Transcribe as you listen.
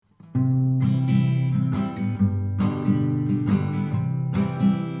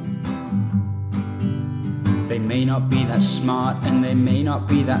may not be that smart and they may not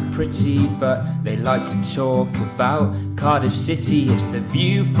be that pretty, but they like to talk about Cardiff City. It's the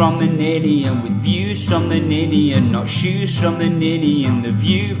view from the Ninian, with views from the Ninian, not shoes from the Ninian, the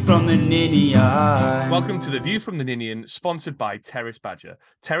view from the Ninian. Welcome to The View from the Ninian, sponsored by Terrace Badger.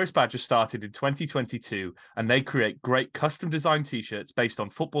 Terrace Badger started in 2022 and they create great custom designed t-shirts based on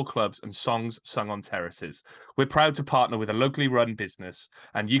football clubs and songs sung on terraces. We're proud to partner with a locally run business,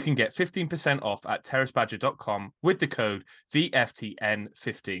 and you can get 15% off at terracebadger.com with the code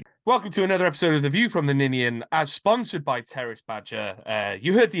VFTN15. Welcome to another episode of The View from the Ninian, as sponsored by Terrace Badger.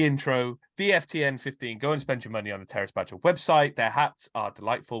 You heard the intro, VFTN15. Go and spend your money on the Terrace Badger website. Their hats are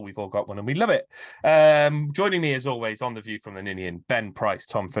delightful. We've all got one and we love it. Joining me as always on The View from the Ninian, Ben Price,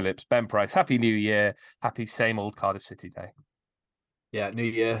 Tom Phillips. Ben Price, Happy New Year. Happy same old Cardiff City Day. Yeah, New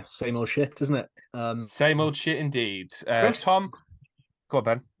Year, same old shit, isn't it? Same old shit indeed. Tom, go on,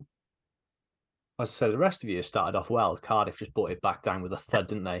 Ben. As I said, the rest of you started off well. Cardiff just brought it back down with a thud,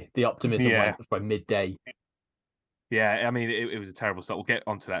 didn't they? The optimism went by midday. Yeah, I mean, it was a terrible start. We'll get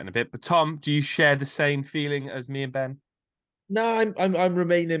onto that in a bit. But Tom, do you share the same feeling as me and Ben? No, I'm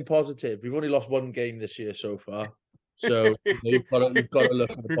remaining positive. We've only lost one game this year so far, so you've got to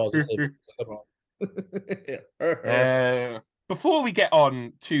look at the positive. Before we get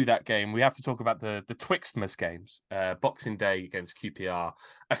on to that game, we have to talk about the Twixtmas games. Boxing Day against QPR,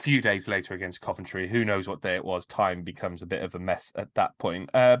 a few days later against Coventry. Who knows what day it was? Time becomes a bit of a mess at that point.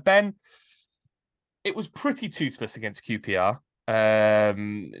 Ben, it was pretty toothless against QPR.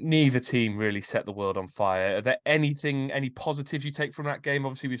 Neither team really set the world on fire. Are there any positives you take from that game?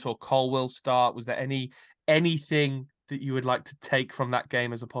 Obviously, we saw Colwill start. Was there anything that you would like to take from that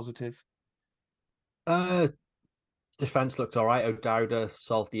game as a positive? Defense looked all right. O'Dowda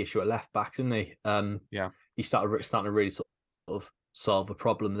solved the issue at left back, didn't he? Yeah. He starting to really sort of solve a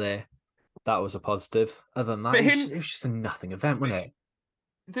problem there. That was a positive. Other than that, it was just a nothing event, wasn't it?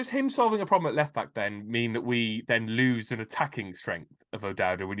 Does him solving a problem at left back then mean that we then lose an attacking strength of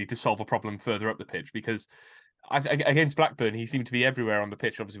O'Dowda? We need to solve a problem further up the pitch, because against Blackburn, he seemed to be everywhere on the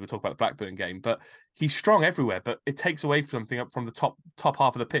pitch. Obviously, we'll talk about the Blackburn game, but he's strong everywhere. But it takes away something up from the top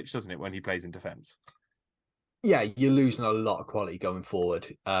half of the pitch, doesn't it, when he plays in defence? Yeah, you're losing a lot of quality going forward.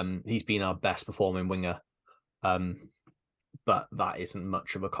 He's been our best performing winger, but that isn't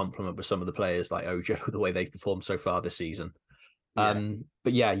much of a compliment with some of the players like Ojo, the way they've performed so far this season. Yeah.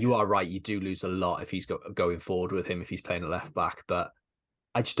 But yeah, you are right. You do lose a lot if he's going forward with him, if he's playing at left back. But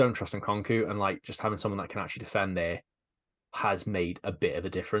I just don't trust Nkunku, and just having someone that can actually defend there has made a bit of a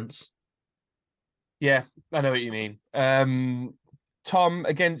difference. Yeah, I know what you mean. Tom,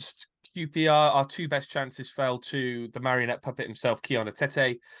 against QPR, our two best chances fell to the marionette puppet himself, Kion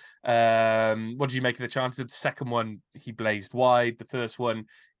Etete. What did you make of the chances? The second one, he blazed wide. The first one,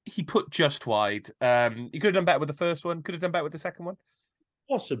 he put just wide. He could have done better with the first one. Could have done better with the second one.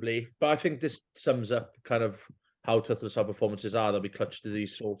 Possibly, but I think this sums up kind of how tough our performances are, that we clutch to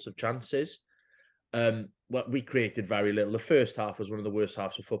these sorts of chances. We created very little. The first half was one of the worst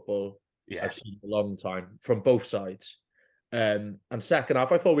halves of football I've seen in a long time from both sides. And second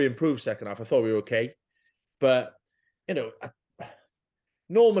half, I thought we improved. Second half, I thought we were okay. But,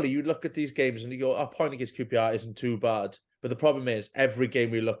 normally you look at these games and you go, a point against QPR isn't too bad. But the problem is, every game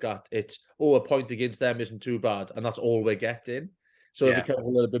we look at, it's, a point against them isn't too bad. And that's all we're getting. So it becomes a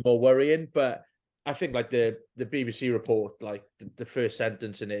little bit more worrying. But I think the BBC report, the first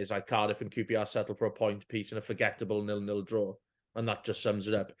sentence in it is Cardiff and QPR settled for a point piece and a forgettable 0-0 draw. And that just sums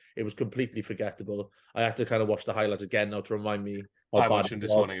it up. It was completely forgettable. I had to kind of watch the highlights again now to remind me. I watched them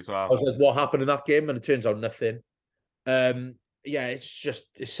this morning as well. I was like, what happened in that game? And it turns out nothing. It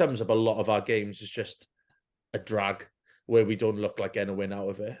sums up a lot of our games. It's just a drag where we don't look like getting a win out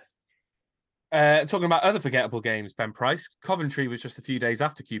of it. Talking about other forgettable games, Ben Price, Coventry was just a few days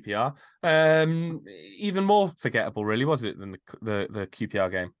after QPR. Even more forgettable, really, wasn't it, than the QPR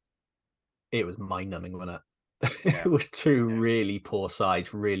game? It was mind-numbing, wasn't it? It was two really poor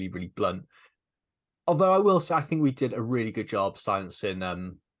sides, really, really blunt. Although I will say, I think we did a really good job silencing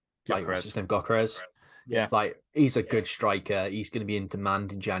Gyökeres. Yeah, he's a good striker. He's going to be in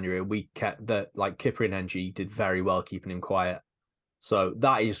demand in January. We kept Kipper and NG did very well keeping him quiet. So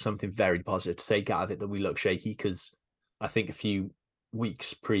that is something very positive to take out of it, that we look shaky, because I think a few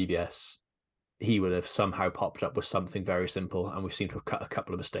weeks previous, he would have somehow popped up with something very simple, and we've seemed to have cut a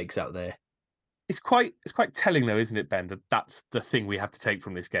couple of mistakes out there. It's quite telling, though, isn't it, Ben, that that's the thing we have to take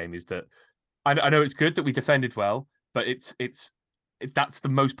from this game, is that I know it's good that we defended well, but that's the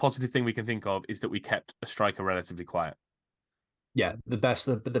most positive thing we can think of, is that we kept a striker relatively quiet. Yeah, the best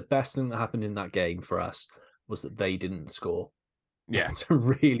thing that happened in that game for us was that they didn't score. Yeah. It's a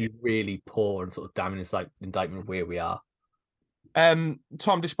really, really poor and sort of damning indictment of where we are.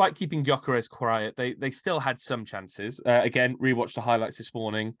 Tom, despite keeping Gyökeres quiet, they still had some chances. Again, rewatched the highlights this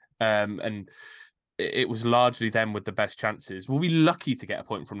morning, and it was largely them with the best chances. Were we lucky to get a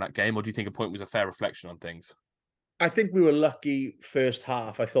point from that game, or do you think a point was a fair reflection on things? I think we were lucky first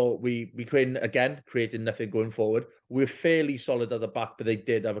half. I thought we created nothing going forward. We were fairly solid at the back, but they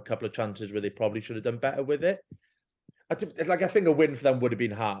did have a couple of chances where they probably should have done better with it. I think a win for them would have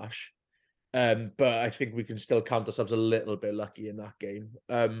been harsh. But I think we can still count ourselves a little bit lucky in that game.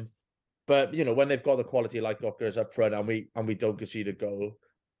 But when they've got the quality like Gyökeres up front and we don't concede a goal,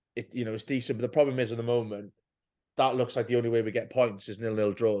 it's decent. But the problem is at the moment, that looks like the only way we get points is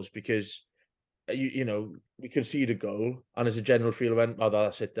 0-0 draws because we concede a goal and as a general feel went, oh,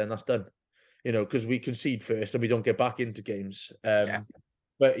 that's it then, that's done. Because we concede first and we don't get back into games.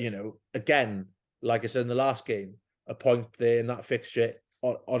 But again, like I said in the last game, a point there in that fixture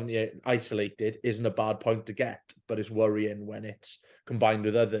on isolated isn't a bad point to get, but it's worrying when it's combined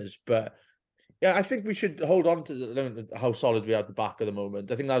with others. But yeah, I think we should hold on to how solid we are at the back at the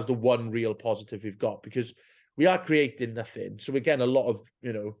moment. I think that's the one real positive we've got because we are creating nothing. So again, a lot of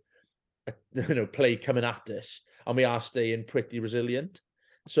play coming at us, and we are staying pretty resilient.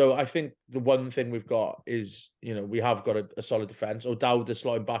 So I think the one thing we've got is, we have got a solid defence. O'Dowda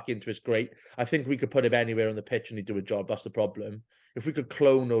slotting back into it's great. I think we could put him anywhere on the pitch and he'd do a job. That's the problem. If we could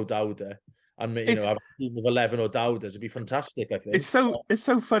clone O'Dowda and have a team of 11 O'Dowdas, it'd be fantastic. I think it's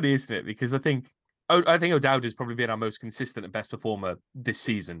so funny, isn't it? Because I think O'Dowda has probably been our most consistent and best performer this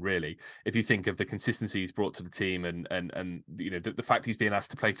season. Really, if you think of the consistency he's brought to the team and the fact he's being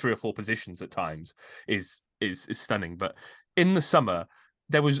asked to play 3 or 4 positions at times is stunning. But in the summer,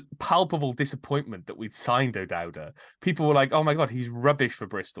 there was palpable disappointment that we'd signed O'Dowda. People were like, "Oh my god, he's rubbish for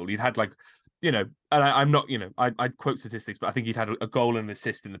Bristol." He'd had and I'm not, I'd quote statistics, but I think he'd had a goal and an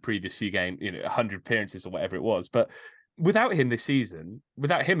assist in the previous few games, 100 appearances or whatever it was. But without him this season,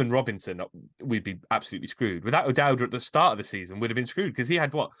 without him and Robinson, we'd be absolutely screwed. Without O'Dowda at the start of the season, we'd have been screwed because he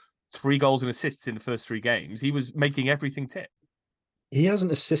had 3 goals and assists in the first 3 games. He was making everything tick. He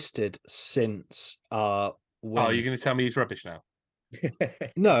hasn't assisted since Oh, you're going to tell me he's rubbish now?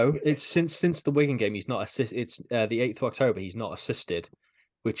 No, it's since the Wigan game. He's not assisted. It's the 8th of October. He's not assisted,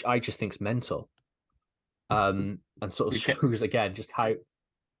 which I just think's mental. And sort of shows again just how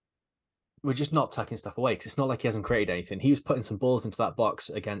we're just not tucking stuff away because it's not like he hasn't created anything. He was putting some balls into that box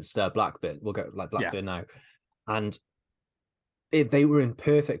against Blackburn. We'll go Blackburn now, and if they were in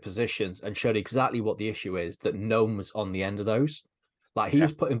perfect positions and showed exactly what the issue is, that no one was on the end of those. Like he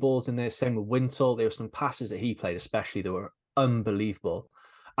was putting balls in there. Same with Wintle. There were some passes that he played, especially that were unbelievable.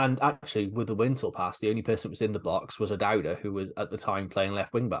 And actually, with the Wintle pass, the only person that was in the box was O'Dowda, who was at the time playing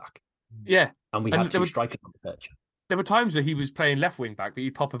left wing back. Yeah, and we had 2 strikers on the pitch. There were times where he was playing left wing back, but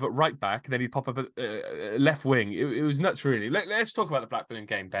he'd pop up at right back, and then he'd pop up at left wing. It was nuts, really. Let's talk about the Blackburn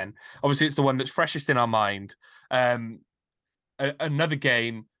game, Ben. Obviously, it's the one that's freshest in our mind. Another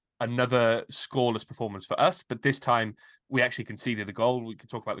game, another scoreless performance for us, but this time we actually conceded a goal. We could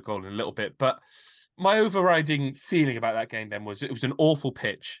talk about the goal in a little bit, but my overriding feeling about that game, Ben, was it was an awful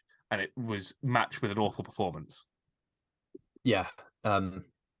pitch and it was matched with an awful performance. Yeah.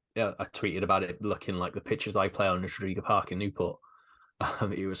 I tweeted about it looking like the pitches I play on Rodrigo Park in Newport.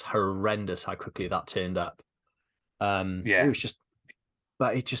 It was horrendous how quickly that turned up. It was just,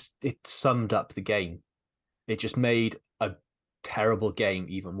 but it summed up the game. It just made a terrible game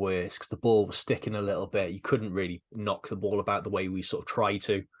even worse because the ball was sticking a little bit. You couldn't really knock the ball about the way we sort of try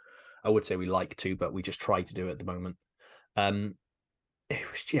to. I would say we like to, but we just try to do it at the moment. It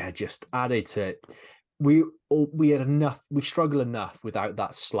was just added to it. We had enough. We struggle enough without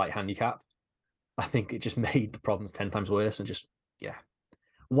that slight handicap. I think it just made the problems 10 times worse. And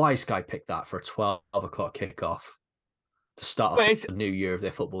why Sky picked that for a 12 o'clock kickoff to start off the new year of their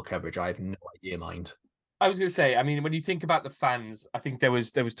football coverage, I have no idea, mind. I was going to say, I mean, when you think about the fans, I think there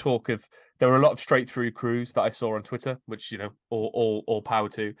was talk of there were a lot of straight through crews that I saw on Twitter, which all power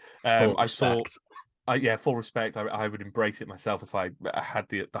to. I saw, full respect. I would embrace it myself if I had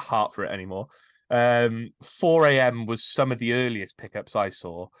the heart for it anymore. 4 a.m. was some of the earliest pickups I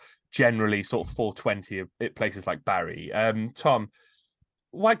saw. Generally, sort of 4:20 at places like Barry. Tom,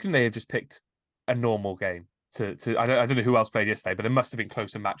 why couldn't they have just picked a normal game? I don't know who else played yesterday, but it must have been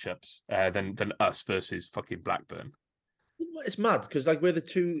closer matchups than us versus fucking Blackburn. It's mad because we're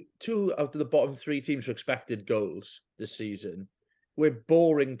the two out of the bottom 3 teams for expected goals this season. We're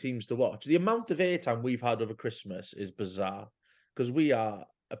boring teams to watch. The amount of airtime we've had over Christmas is bizarre because we are.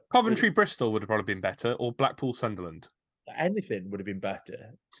 Coventry Bristol would have probably been better, or Blackpool Sunderland. Anything would have been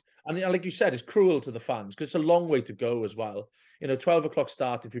better. And like you said, it's cruel to the fans because it's a long way to go as well. 12 o'clock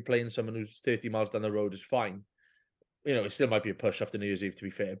start if you're playing someone who's 30 miles down the road is fine. It still might be a push after New Year's Eve, to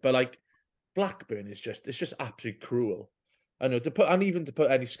be fair. But like Blackburn it's just absolutely cruel. I know to put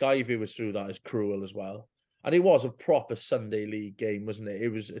any Sky viewers through that is cruel as well. And it was a proper Sunday league game, wasn't it? It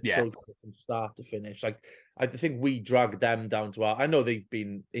was a trophy from start to finish. Like I think we dragged them down to I know they've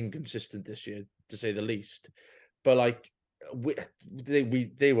been inconsistent this year, to say the least. But like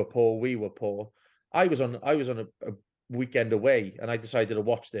they were poor, we were poor. I was on a weekend away, and I decided to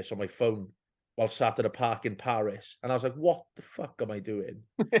watch this on my phone while sat at a park in Paris, and I was like, "What the fuck am I doing?"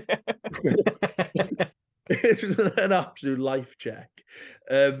 It was an absolute life check.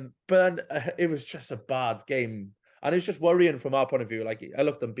 But it was just a bad game, and it was just worrying from our point of view. Like I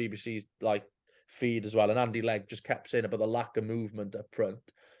looked on BBC's feed as well, and Andy Legg just kept saying about the lack of movement up front.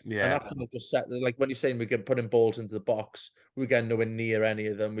 Yeah, and that just set like when you're saying we get putting balls into the box, we're getting nowhere near any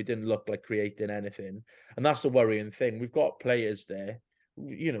of them. We didn't look like creating anything, and that's the worrying thing. We've got players there,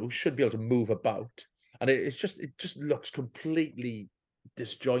 should be able to move about, and it just looks completely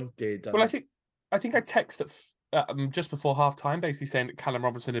disjointed. well, I think I texted just before half time, basically saying that Callum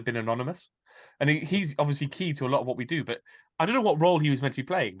Robinson had been anonymous, and he's obviously key to a lot of what we do. But I don't know what role he was meant to be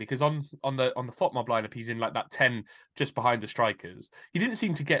playing, because on the FOTMob lineup, he's in like that 10 just behind the strikers. He didn't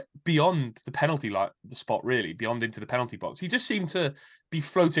seem to get beyond the penalty the spot, really, beyond into the penalty box. He just seemed to be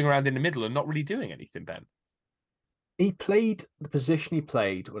floating around in the middle and not really doing anything. Ben, he played the position he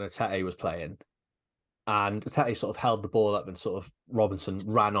played when Atete was playing. And Atete sort of held the ball up, and sort of Robinson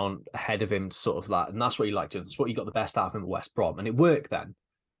ran on ahead of him, sort of that. And that's what he liked doing. That's what he got the best out of him at West Brom. And it worked then.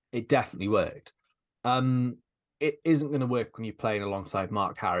 It definitely worked. It isn't going to work when you're playing alongside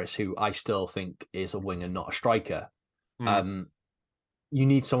Mark Harris, who I still think is a winger, not a striker. You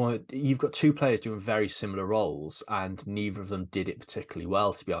need someone. You've got two players doing very similar roles, and neither of them did it particularly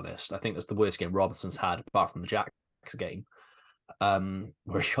well, to be honest. I think that's the worst game Robinson's had, apart from the Jacks game.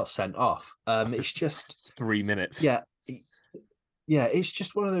 Where he got sent off. It's just 3 minutes. Yeah, it's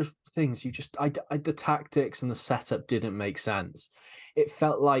just one of those things. The tactics and the setup didn't make sense. It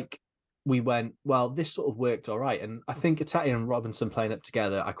felt like we went, well, this sort of worked all right, and I think Atete and Robinson playing up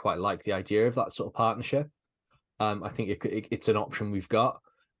together, I quite like the idea of that sort of partnership. I think it's an option we've got,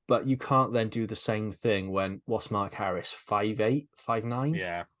 but you can't then do the same thing when what's Mark Harris 5'8", 5'9",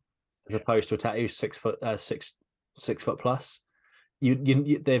 yeah, as opposed to Atete who's 6 foot 6 foot plus.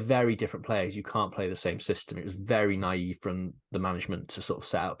 They're very different players. You can't play the same system. It was very naive from the management to sort of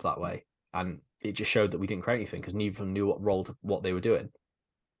set up that way, and it just showed that we didn't create anything because neither of them knew what they were doing.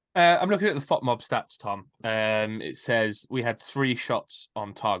 I'm looking at the FOTMob stats, Tom. It says we had 3 shots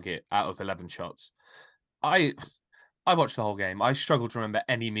on target out of 11 shots. I watched the whole game. I struggled to remember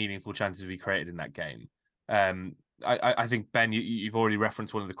any meaningful chances we created in that game. I think, Ben, you've already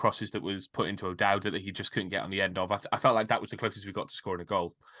referenced one of the crosses that was put into O'Dowda that he just couldn't get on the end of. I felt like that was the closest we got to scoring a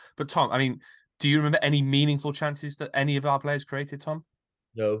goal. But Tom, I mean, do you remember any meaningful chances that any of our players created, Tom?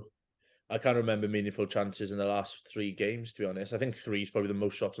 No, I can't remember meaningful chances in the last 3 games, to be honest. I think 3 is probably the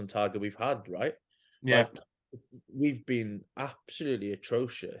most shots on target we've had, right? Yeah. Like, we've been absolutely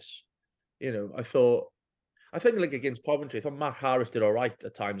atrocious. I think like against Coventry, I thought Mark Harris did all right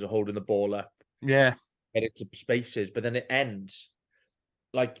at times of holding the ball up. Yeah. Get it to spaces, but then it ends.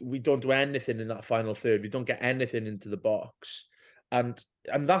 Like we don't do anything in that final third. We don't get anything into the box. And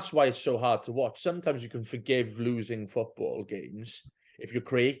that's why it's so hard to watch. Sometimes you can forgive losing football games if you're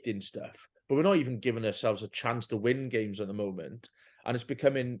creating stuff, but we're not even giving ourselves a chance to win games at the moment. And it's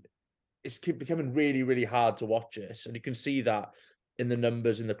becoming really, really hard to watch this. And you can see that in the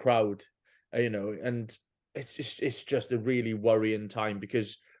numbers in the crowd, and it's just a really worrying time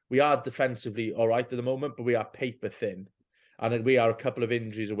because we are defensively all right at the moment, but we are paper thin. And we are a couple of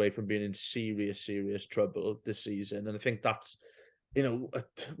injuries away from being in serious, serious trouble this season. And I think that's,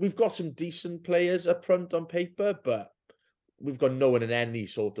 we've got some decent players up front on paper, but we've got no one in any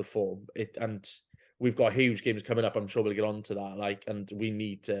sort of form. And we've got huge games coming up. I'm sure we'll get on to that. And we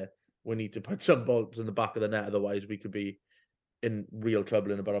need to put some balls in the back of the net. Otherwise, we could be in real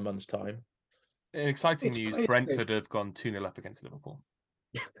trouble in about a month's time. In exciting news, Brentford have gone 2-0 up against Liverpool.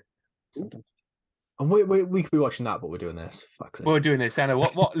 And we could be watching that, but we're doing this. Fuck's sake. We're doing this. Anna,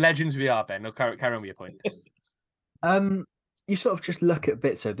 what legends we are, Ben. No, carry on with your point. You sort of just look at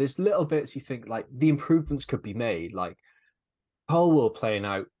bits of there's little bits you think like the improvements could be made. Like Colwell playing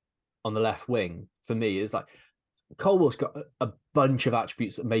out on the left wing for me is like Colwell's got a bunch of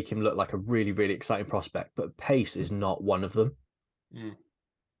attributes that make him look like a really, really exciting prospect, but pace is not one of them.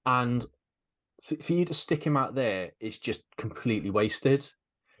 And for you to stick him out there is just completely wasted.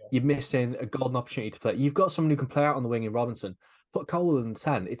 You're missing a golden opportunity to play. You've got someone who can play out on the wing in Robinson, put Cole in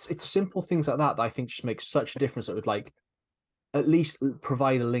 10. It's simple things like that I think just make such a difference. That would like at least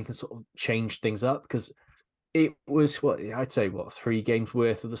provide a link and sort of change things up, because it was what I'd say 3 games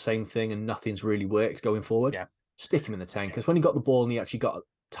worth of the same thing and nothing's really worked going forward. Yeah. Stick him in the 10, because when he got the ball and he actually got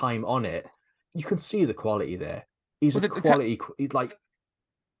time on it, you can see the quality there. He's a quality like.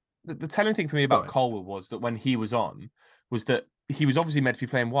 The telling thing for me about Colwill was that when he was on, was that he was obviously meant to be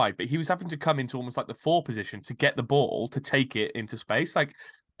playing wide, but he was having to come into almost like the 4 position to get the ball to take it into space. Like,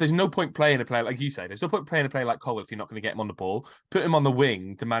 there's no point playing a player like you say. There's no point playing a player like Colwill if you're not going to get him on the ball. Put him on the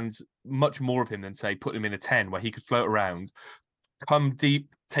wing demands much more of him than say put him in a 10 where he could float around, come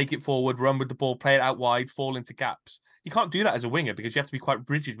deep, take it forward, run with the ball, play it out wide, fall into gaps. You can't do that as a winger because you have to be quite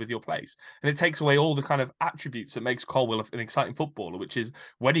rigid with your place. And it takes away all the kind of attributes that makes Colwill an exciting footballer, which is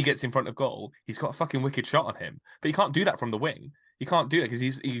when he gets in front of goal, he's got a fucking wicked shot on him. But you can't do that from the wing. You can't do it because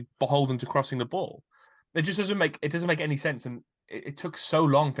he's beholden to crossing the ball. It just doesn't make any sense. And it took so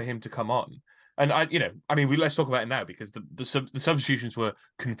long for him to come on. And let's talk about it now because the substitutions were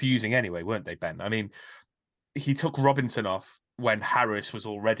confusing anyway, weren't they, Ben? I mean, he took Robinson off when Harris was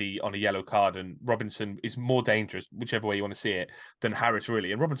already on a yellow card, and Robinson is more dangerous, whichever way you want to see it, than Harris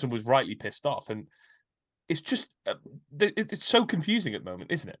really. And Robinson was rightly pissed off, and it's just it's so confusing at the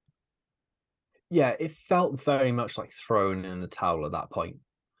moment, isn't it? Yeah, it felt very much like thrown in the towel at that point.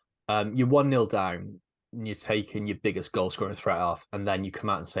 You're 1-0 down, and you're taking your biggest goal scoring threat off, and then you come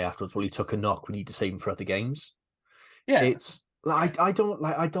out and say afterwards, "Well, he took a knock. We need to save him for other games." Yeah, it's like I don't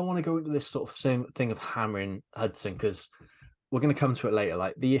want to go into this sort of same thing of hammering Hudson, because we're going to come to it later.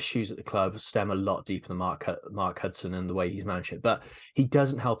 Like, the issues at the club stem a lot deeper than Mark Hudson and the way he's managed it, but he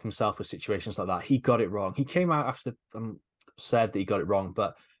doesn't help himself with situations like that. He got it wrong. He came out after said that he got it wrong,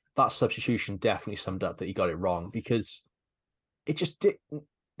 but that substitution definitely summed up that he got it wrong, because it just did.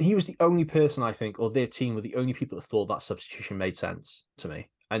 He was the only person, I think, or their team were the only people that thought that substitution made sense to me.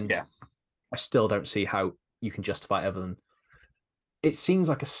 And yeah, I still don't see how you can justify it other than it seems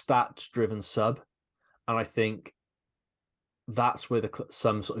like a stats-driven sub. And I think that's where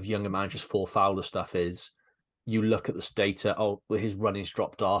some sort of younger managers fall foul of stuff is. You look at this data, his running's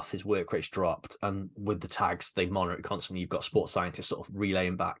dropped off, his work rate's dropped, and with the tags, they monitor it constantly. You've got sports scientists sort of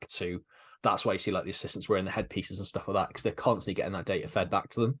relaying back to, that's why you see like the assistants wearing the headpieces and stuff like that, because they're constantly getting that data fed back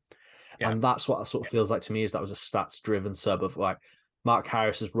to them. Yeah. And that's what it sort of feels like to me, is that was a stats-driven sub of like, Mark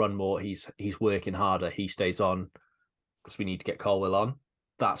Harris has run more, he's working harder, he stays on because we need to get Colwill on.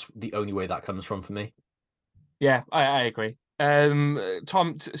 That's the only way that comes from for me. Yeah, I agree.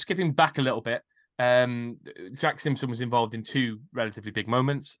 Tom, skipping back a little bit, Jack Simpson was involved in 2 relatively big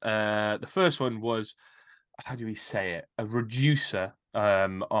moments. The first one was, how do we say it? A reducer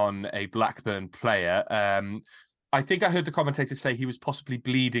on a Blackburn player. I think I heard the commentator say he was possibly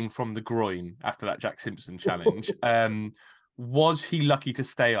bleeding from the groin after that Jack Simpson challenge. Was he lucky to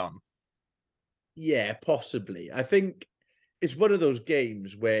stay on? Yeah, possibly. I think it's one of those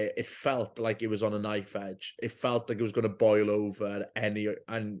games where it felt like it was on a knife edge. It felt like it was going to boil over at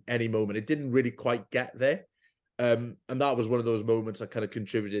any moment. It didn't really quite get there. And that was one of those moments that kind of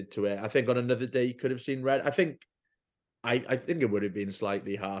contributed to it. I think on another day you could have seen red. I think it would have been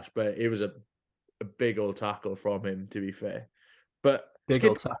slightly harsh, but it was a big old tackle from him, to be fair. But big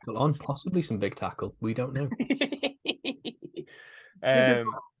old tackle on, possibly some big tackle. We don't know.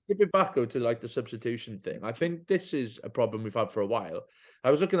 Skipping back to like the substitution thing, I think this is a problem we've had for a while.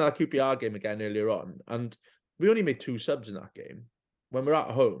 I was looking at that QPR game again earlier on, and we only made 2 subs in that game. When we're at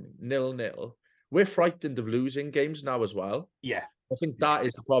home, 0-0, we're frightened of losing games now as well. Yeah. I think that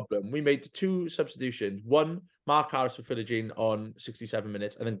is the problem. We made 2 substitutions. One, Mark Harris for Philogene on 67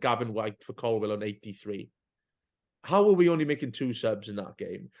 minutes, and then Gavin White for Colwill on 83. How are we only making 2 subs in that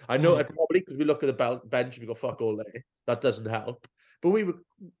game? I know probably because we look at the bench and we go, fuck all day. That doesn't help. But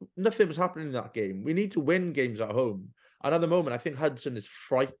nothing was happening in that game. We need to win games at home. And at the moment, I think Hudson is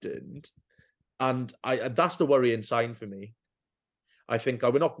frightened. And that's the worrying sign for me. I think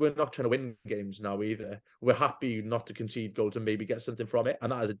we're not trying to win games now either. We're happy not to concede goals and maybe get something from it.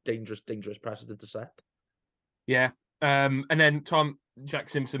 And that is a dangerous, dangerous precedent to set. Yeah. And then, Tom, Jack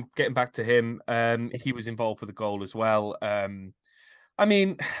Simpson, getting back to him, he was involved for the goal as well. I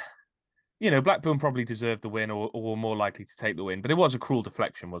mean, Blackburn probably deserved the win or were more likely to take the win, but it was a cruel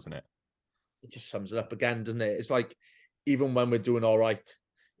deflection, wasn't it? It just sums it up again, doesn't it? It's like, even when we're doing all right,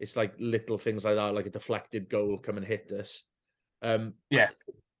 it's like little things like that, like a deflected goal come and hit us. Yeah.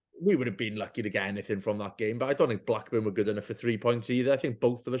 We would have been lucky to get anything from that game, but I don't think Blackburn were good enough for 3 points either. I think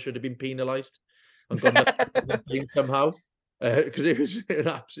both of us should have been penalised and gone the game somehow, because it was an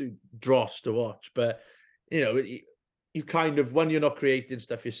absolute dross to watch. But, you kind of, when you're not creating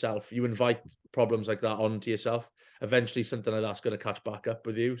stuff yourself, you invite problems like that onto yourself. eventually something like that's going to catch back up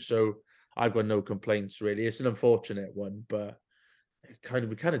with you. So I've got no complaints really. It's an unfortunate one, but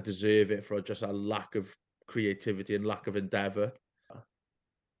we kind of deserve it for just a lack of creativity and lack of endeavour.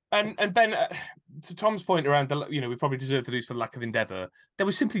 And Ben, to Tom's point around we probably deserve to lose for lack of endeavour. There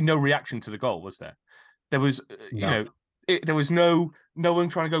was simply no reaction to the goal, was there? There was, there was no one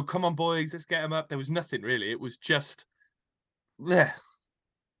trying to go, come on, boys, let's get them up. There was nothing really. It was just, bleh.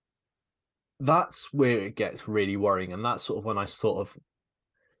 That's where it gets really worrying, and that's sort of when I sort of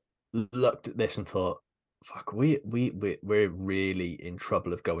looked at this and thought, "Fuck, we're really in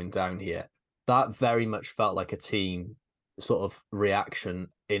trouble of going down here." That very much felt like a team sort of reaction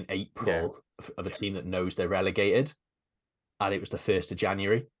in April of a team that knows they're relegated, and it was the 1st of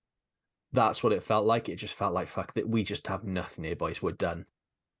January. That's what it felt like. It just felt like, fuck, that we just have nothing here, boys. We're done.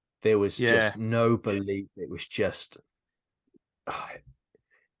 There was just no belief. It was just,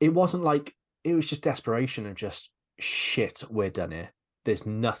 it wasn't like, it was just desperation and just, shit, we're done here. There's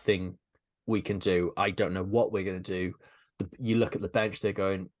nothing we can do. I don't know what we're going to do. You look at the bench, they're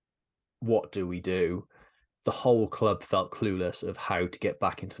going, what do we do? The whole club felt clueless of how to get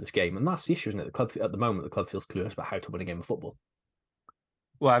back into this game. And that's the issue, isn't it? The club, at the moment, the club feels clueless about how to win a game of football.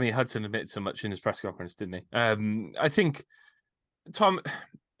 Well, I mean, Hudson admitted so much in his press conference, didn't he? I think, Tom,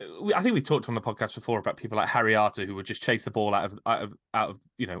 I think we talked on the podcast before about people like Harry Arter who would just chase the ball out of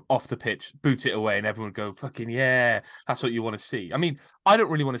off the pitch, boot it away, and everyone would go, fucking yeah, that's what you want to see. I mean, I don't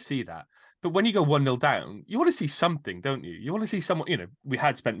really want to see that. But when you go 1-0 down, you want to see something, don't you? You want to see someone, we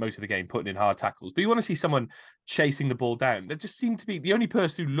had spent most of the game putting in hard tackles, but you want to see someone chasing the ball down. There just seemed to be, the only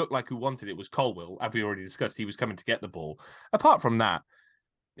person who looked like who wanted it was Colwill, as we already discussed. He was coming to get the ball. Apart from that,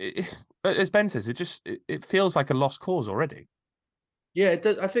 as Ben says, it feels like a lost cause already. Yeah, it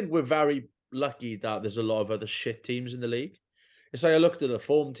does. I think we're very lucky that there's a lot of other shit teams in the league. It's like I looked at the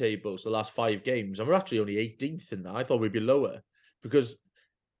form tables the last 5 games, and we're actually only 18th in that. I thought we'd be lower because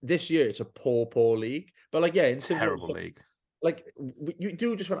this year it's a poor league. But like, in terrible league. Like you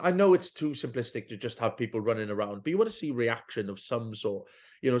do just want. I know it's too simplistic to just have people running around, but you want to see reaction of some sort.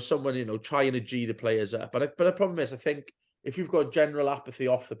 Someone trying to G the players up. But the problem is, I think if you've got general apathy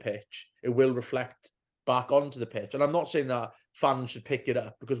off the pitch, it will reflect back onto the pitch. And I'm not saying that fans should pick it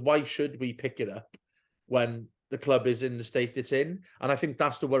up, because why should we pick it up when the club is in the state it's in? And I think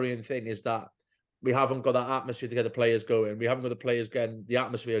that's the worrying thing, is that we haven't got that atmosphere to get the players going. We haven't got the players getting the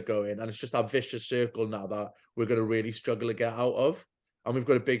atmosphere going. And it's just that vicious circle now that we're going to really struggle to get out of. And we've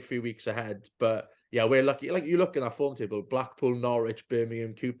got a big few weeks ahead. But yeah, we're lucky. Like, you look in that form table, Blackpool, Norwich,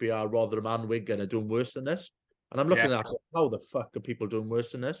 Birmingham, QPR, Rotherham and Wigan are doing worse than this. And I'm looking at how the fuck are people doing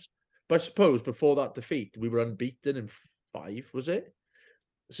worse than this? But I suppose before that defeat, we were unbeaten in 5, was it?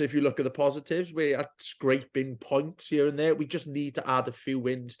 So if you look at the positives, we're at scraping points here and there. We just need to add a few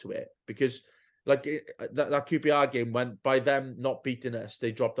wins to it, because like that QPR game, went by them not beating us,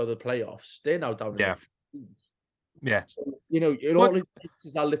 they dropped out of the playoffs. They're now down in Yeah. So, it all takes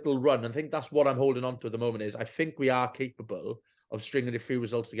is that little run. And I think that's what I'm holding on to at the moment, is I think we are capable of stringing a few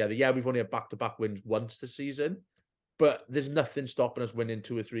results together. Yeah, we've only had back-to-back wins once this season, but there's nothing stopping us winning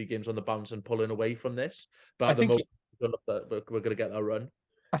 2 or 3 games on the bounce and pulling away from this. But at the moment, we're going to get that run.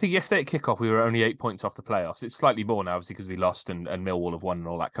 I think yesterday at kickoff, we were only 8 points off the playoffs. It's slightly more now, obviously, because we lost and Millwall have won and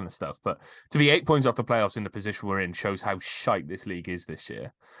all that kind of stuff. But to be 8 points off the playoffs in the position we're in shows how shite this league is this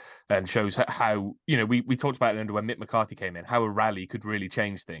year, and shows how, we talked about it under when Mick McCarthy came in, how a rally could really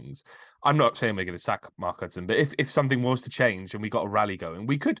change things. I'm not saying we're going to sack Mark Hudson, but if something was to change and we got a rally going,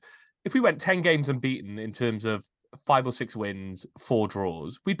 we could, if we went 10 games unbeaten in terms of 5 or 6 wins, 4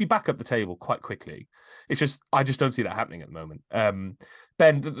 draws, we'd be back up the table quite quickly. It's just, I just don't see that happening at the moment.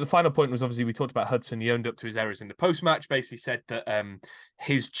 Ben, the final point was, obviously we talked about Hudson. He owned up to his errors in the post-match, basically said that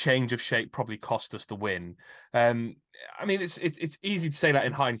his change of shape probably cost us the win. I mean, it's easy to say that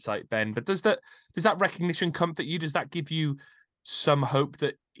in hindsight, Ben, but does that recognition comfort you? Does that give you some hope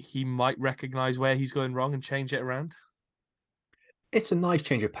that he might recognise where he's going wrong and change it around? It's a nice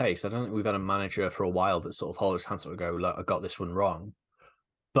change of pace. I don't think we've had a manager for a while that sort of holds his hands up and go, look, I got this one wrong.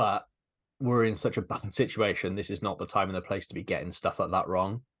 But we're in such a bad situation. This is not the time and the place to be getting stuff like that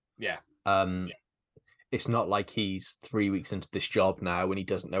wrong. Yeah. It's not like he's 3 weeks into this job now and he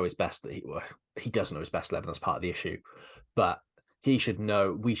doesn't know his best. He doesn't know his best 11. That's part of the issue. But he should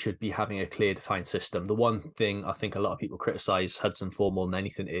know we should be having a clear, defined system. The one thing I think a lot of people criticise Hudson for more than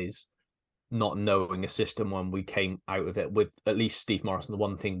anything is not knowing a system when we came out of it with at least Steve Morrison. The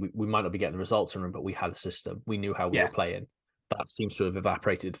one thing we might not be getting the results from, but we had a system. We knew how we were playing. That seems to have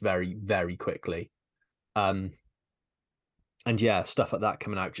evaporated very, very quickly. And yeah, stuff like that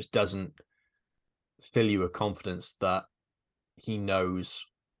coming out just doesn't fill you with confidence that he knows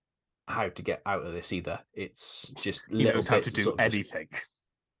how to get out of this either. It's just He knows how to do anything.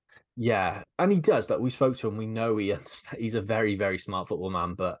 Yeah, and he does. Like, we spoke to him, we know he's a very, very smart football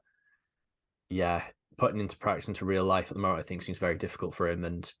man, but yeah, putting into practice, into real life at the moment, I think seems very difficult for him,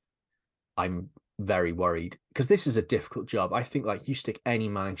 and I'm very worried because this is a difficult job. I think like you stick any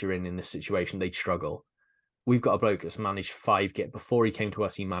manager in this situation, they'd struggle. We've got a bloke that's managed 5 games. Before he came to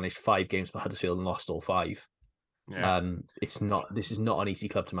us, he managed 5 games for Huddersfield and lost all 5. Yeah. This is not an easy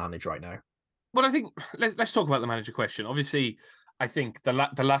club to manage right now. Well, I think let's talk about the manager question. Obviously, I think the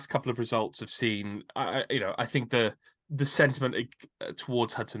last couple of results have seen, I think the sentiment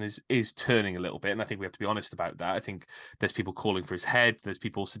towards Hudson is turning a little bit, and I think we have to be honest about that. I think there's people calling for his head. There's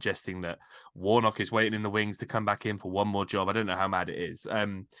people suggesting that Warnock is waiting in the wings to come back in for one more job. I don't know how mad it is.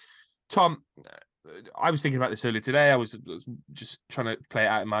 Tom, I was thinking about this earlier today. I was just trying to play it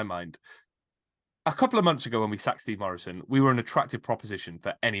out in my mind. A couple of months ago when we sacked Steve Morison, we were an attractive proposition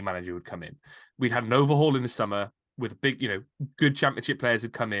for any manager who would come in. We'd had an overhaul in the summer with a big, good championship players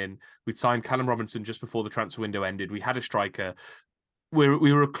had come in. We'd signed Callum Robinson just before the transfer window ended. We had a striker. We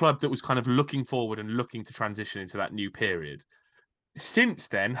were a club that was kind of looking forward and looking to transition into that new period. Since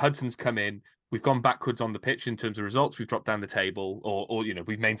then, Hudson's come in. We've gone backwards on the pitch in terms of results. We've dropped down the table, or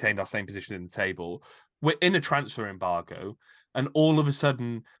we've maintained our same position in the table. We're in a transfer embargo, and all of a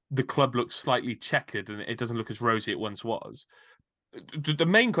sudden, the club looks slightly checkered, and it doesn't look as rosy it once was. The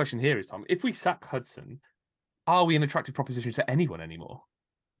main question here is, Tom, if we sack Hudson, are we an attractive proposition to anyone anymore?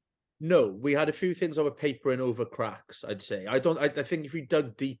 No, we had a few things that were papering over cracks, I'd say. I think if we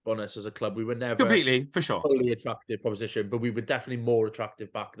dug deep on us as a club, we were never completely, for sure, fully attractive proposition, but we were definitely more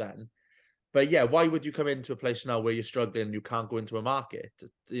attractive back then. But yeah, why would you come into a place now where you're struggling and you can't go into a market?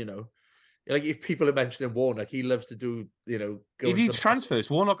 Like if people are mentioning Warnock, he loves to do, he needs transfers.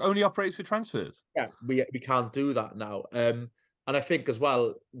 Warnock only operates for transfers. Yeah, we can't do that now. And I think as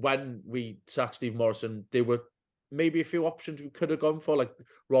well, when we sacked Steve Morison, there were maybe a few options we could have gone for, like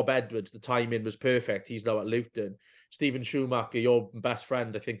Rob Edwards. The timing was perfect. He's now at Luton. Stephen Schumacher, your best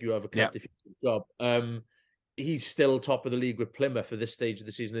friend, I think you have a job. He's still top of the league with Plymouth at this stage of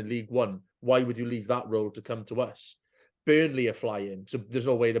the season in League One. Why would you leave that role to come to us? Burnley are flying, so there's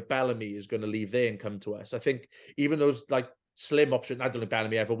no way that Bellamy is going to leave there and come to us. I think even those like slim option, I don't know if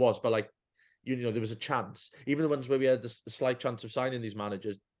Bellamy ever was, but like there was a chance. Even the ones where we had the slight chance of signing these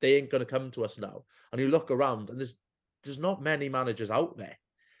managers, they ain't going to come to us now. And you look around, and there's not many managers out there,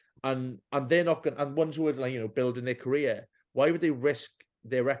 and they're not going. And ones who are building their career, why would they risk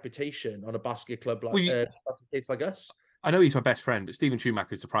their reputation on a basket club like a case like us? I know he's my best friend, but Stephen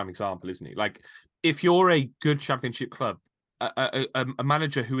Schumacher is the prime example, isn't he? Like, if you're a good championship club, a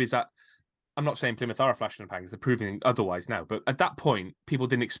manager who is at, I'm not saying Plymouth are a flash in the pan because they're proving otherwise now, but at that point, people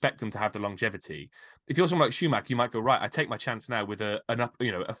didn't expect them to have the longevity. If you're someone like Schumacher, you might go, right, I take my chance now with a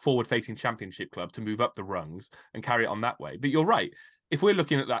forward-facing championship club to move up the rungs and carry it on that way. But you're right. If we're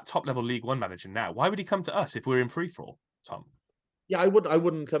looking at that top-level League One manager now, why would he come to us if we're in free-for-all, Tom? Yeah, I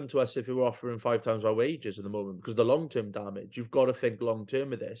wouldn't come to us if we were offering 5 times our wages at the moment, because the long-term damage, you've got to think long-term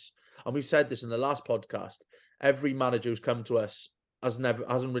with this. And we've said this in the last podcast. Every manager who's come to us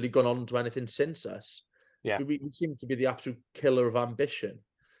hasn't really gone on to anything since us. Yeah. We seem to be the absolute killer of ambition.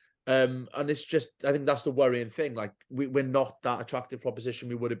 And it's just, I think that's the worrying thing. Like we're not that attractive proposition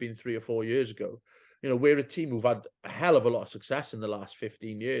we would have been 3 or 4 years ago. We're a team who've had a hell of a lot of success in the last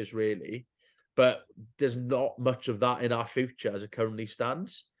 15 years, really. But there's not much of that in our future as it currently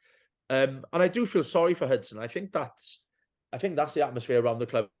stands. And I do feel sorry for Hudson. I think that's the atmosphere around the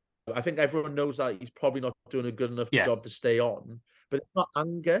club. I think everyone knows that he's probably not doing a good enough job to stay on. But it's not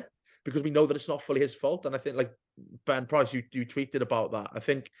anger, because we know that it's not fully his fault. And I think, like Ben Price, you tweeted about that. I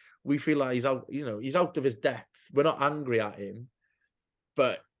think we feel like he's out, he's out of his depth. We're not angry at him,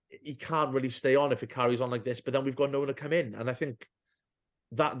 but he can't really stay on if it carries on like this. But then we've got no one to come in. And I think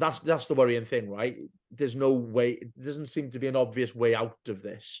that's the worrying thing, right? There's no way, it doesn't seem to be an obvious way out of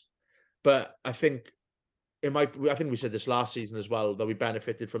this. But I think we said this last season as well, that we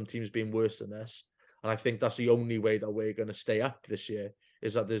benefited from teams being worse than us. And I think that's the only way that we're going to stay up this year,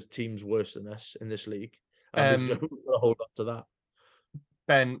 is that there's teams worse than us in this league. And we've got to hold up to that.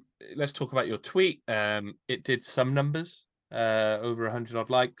 Ben, let's talk about your tweet. It did some numbers, over 100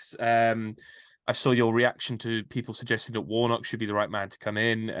 odd likes. I saw your reaction to people suggesting that Warnock should be the right man to come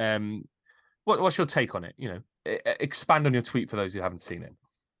in. What's your take on it? Expand on your tweet for those who haven't seen it.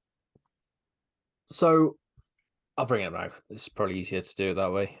 So I'll bring it now. It's probably easier to do it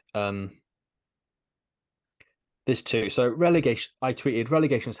that way. This too. So relegation, I tweeted,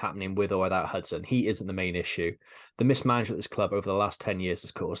 relegation is happening with or without Hudson. He isn't the main issue. The mismanagement of this club over the last 10 years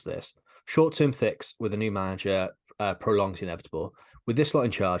has caused this. Short-term fix with a new manager prolonged the inevitable. With this lot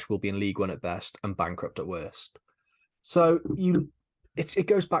in charge, we'll be in League One at best and bankrupt at worst. So it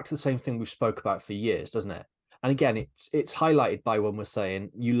goes back to the same thing we've spoke about for years, doesn't it? And again, it's highlighted by when we're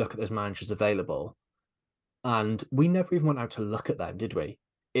saying you look at those managers available, and we never even went out to look at them, did we?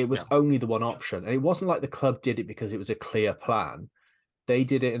 It was only the one option, and it wasn't like the club did it because it was a clear plan. They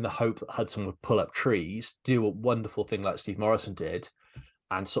did it in the hope that Hudson would pull up trees, do a wonderful thing like Steve Morison did,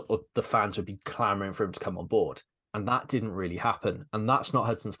 and sort of the fans would be clamoring for him to come on board. And that didn't really happen. And that's not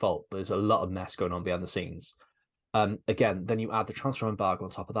Hudson's fault. There's a lot of mess going on behind the scenes. Again, then you add the transfer embargo on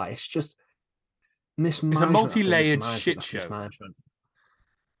top of that. It's just mismanagement. It's a multi-layered shit show.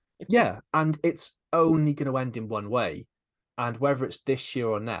 Yeah, and it's only going to end in one way. And whether it's this year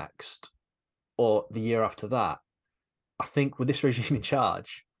or next, or the year after that, I think with this regime in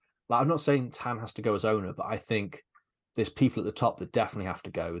charge, like I'm not saying Tan has to go as owner, but I think there's people at the top that definitely have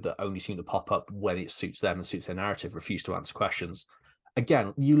to go that only seem to pop up when it suits them and suits their narrative, refuse to answer questions.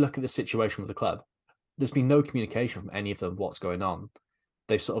 Again, you look at the situation with the club. There's been no communication from any of them what's going on.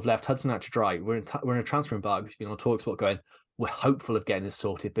 They've sort of left Hudson out to dry. We're in a transfer embargo. We've been on talks about going, we're hopeful of getting this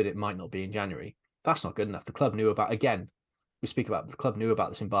sorted, but it might not be in January. That's not good enough. The club knew about, again, the club knew about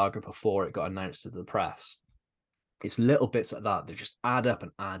this embargo before it got announced to the press. It's little bits like that that just add up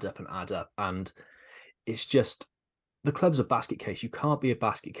and add up and add up. And it's just, the club's a basket case. You can't be a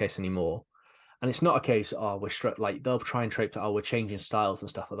basket case anymore. And it's not a case, like they'll try and trope to, we're changing styles and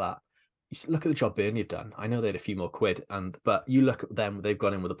stuff like that. Look at the job Burnley have done. I know they had a few more quid, but you look at them, they've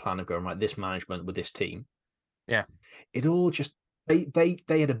gone in with a plan of going, right, this management with this team. Yeah. It all just, they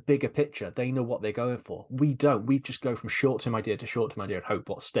had a bigger picture. They know what they're going for. We don't. We just go from short-term idea to short-term idea and hope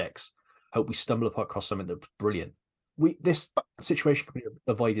what sticks. Hope we stumble across something that's brilliant. This situation could be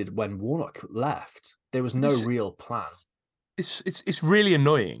avoided when Warnock left. There was no real plan. It's really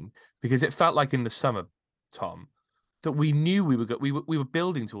annoying because it felt like in the summer, Tom, that we knew we were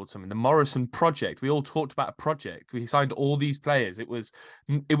building towards something. The Morison project. We all talked about a project. We signed all these players. It was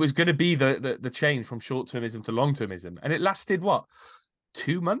going to be the change from short-termism to long-termism, and it lasted what,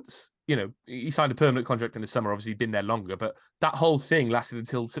 2 months? You know, he signed a permanent contract in the summer. Obviously, he'd been there longer, but that whole thing lasted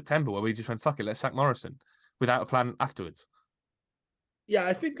until September, where we just went, fuck it, let's sack Morison without a plan afterwards. Yeah,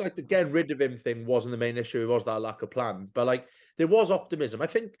 I think like the getting rid of him thing wasn't the main issue. It was that lack of plan. But like there was optimism. I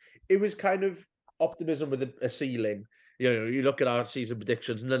think it was kind of optimism with a ceiling. You know, you look at our season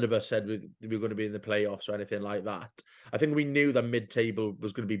predictions, none of us said we were going to be in the playoffs or anything like that. I think we knew that mid-table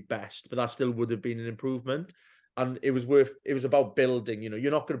was going to be best, but that still would have been an improvement. And it was about building. You know, you're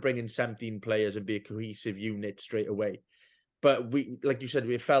not going to bring in 17 players and be a cohesive unit straight away. But we, like you said,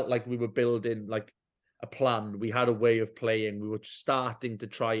 we felt like we were building like a plan. We had a way of playing. We were starting to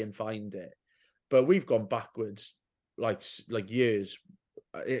try and find it, but we've gone backwards like years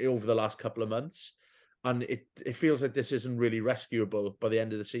over the last couple of months, and it feels like this isn't really rescuable by the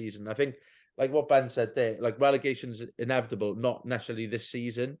end of the season. I think, like what Ben said there, like relegation's inevitable, not necessarily this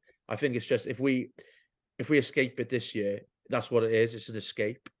season. I think it's just if we escape it this year, that's what it is. It's an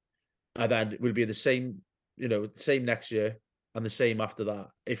escape, and then we'll be in the same, same next year. And the same after that,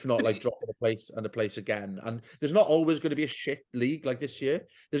 if not like dropping a place again. And there's not always going to be a shit league like this year.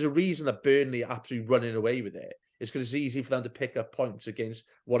 There's a reason that Burnley are absolutely running away with it. It's because it's easy for them to pick up points against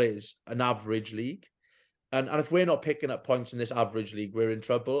what is an average league. And if we're not picking up points in this average league, we're in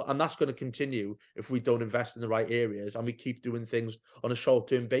trouble. And that's going to continue if we don't invest in the right areas and we keep doing things on a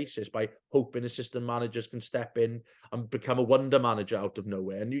short-term basis by hoping assistant managers can step in and become a wonder manager out of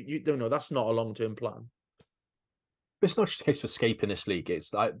nowhere. And you don't know, that's not a long-term plan. It's not just a case of escaping this league.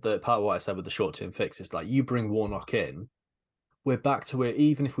 It's like the part of what I said with the short-term fix is like you bring Warnock in, we're back to where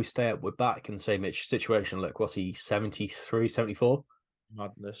even if we stay up, we're back in the same situation. Look, what's he, 73, 74?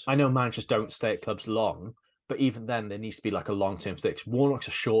 Madness. I know managers don't stay at clubs long, but even then there needs to be like a long-term fix. Warnock's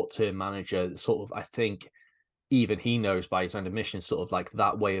a short-term manager. Sort of, I think even he knows by his own admission, sort of like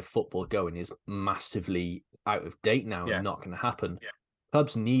that way of football going is massively out of date now and not going to happen. Yeah.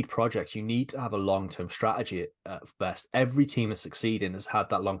 Clubs need projects. You need to have a long-term strategy at best. Every team that's succeeding has had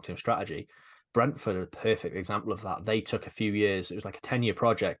that long-term strategy. Brentford are a perfect example of that. They took a few years. It was like a 10-year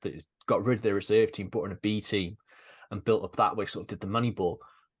project that got rid of their reserve team, put in a B team and built up that way, sort of did the money ball.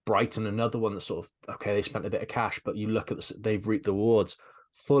 Brighton, another one that sort of, okay, they spent a bit of cash, but you look at they've reaped the rewards.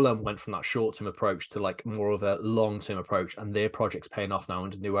 Fulham went from that short-term approach to like more of a long-term approach, and their project's paying off now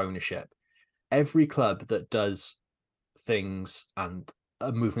under new ownership. Every club that does things and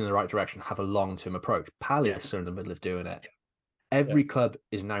moving in the right direction have a long-term approach. Palace are in the middle of doing it. Every club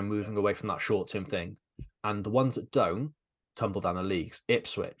is now moving away from that short-term thing, and the ones that don't tumble down the leagues.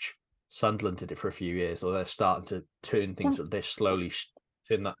 Ipswich, Sunderland did it for a few years, or they're starting to turn things. They're slowly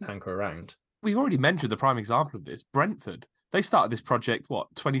turn that tanker around. we've already mentioned the prime example of this, Brentford. They started this project,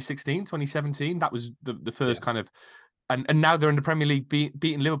 2016, 2017? That was the first kind of... And now they're in the Premier League,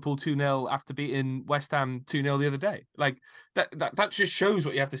 beating Liverpool 2-0 after beating West Ham 2-0 the other day. Like that just shows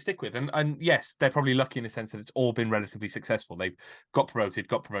what you have to stick with. And yes, they're probably lucky in a sense that it's all been relatively successful. They've got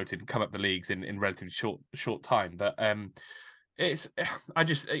promoted, and come up the leagues in relatively short time. But this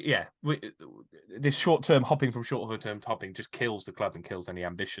short-term hopping from short-term hopping just kills the club and kills any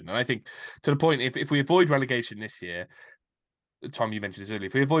ambition. And I think to the point, if we avoid relegation this year, Tom, you mentioned this earlier.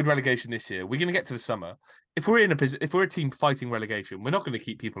 If we avoid relegation this year, we're going to get to the summer. If we're a team fighting relegation, we're not going to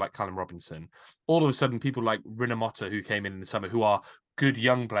keep people like Callum Robinson. All of a sudden, people like Rinomhota, who came in the summer, who are good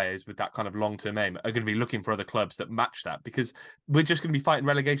young players with that kind of long-term aim, are going to be looking for other clubs that match that, because we're just going to be fighting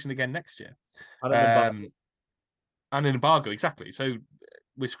relegation again next year. And an embargo, exactly. So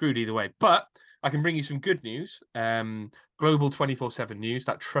we're screwed either way. But I can bring you some good news. Global 24/7 News,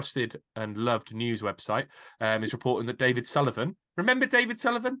 that trusted and loved news website, is reporting that David Sullivan, remember David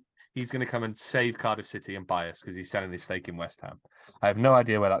Sullivan? He's going to come and save Cardiff City and buy us because he's selling his stake in West Ham. I have no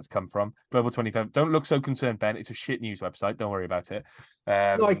idea where that's come from. Global 24. Don't look so concerned, Ben. It's a shit news website. Don't worry about it.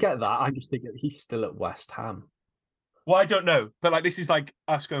 No, I get that. I just think that he's still at West Ham. Well, I don't know, but like this is like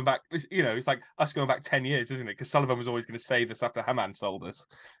us going back. It's like us going back 10 years, isn't it? Because Sullivan was always going to save us after Haman sold us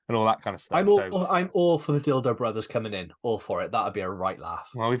and all that kind of stuff. I'm all for the Dildo Brothers coming in. All for it. That'd be a right laugh.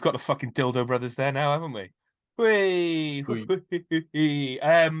 Well, we've got the fucking Dildo Brothers there now, haven't we? Whee! Before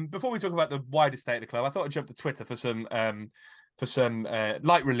we talk about the wider state of the club, I thought I'd jump to Twitter for some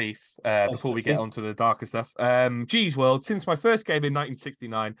light relief before we get on to the darker stuff. Geez World, since my first game in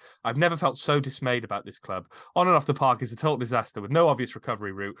 1969, I've never felt so dismayed about this club. On and off the park is a total disaster with no obvious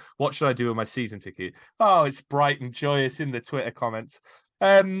recovery route. What should I do with my season ticket? Oh, it's bright and joyous in the Twitter comments.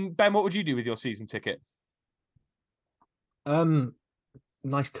 Ben, what would you do with your season ticket?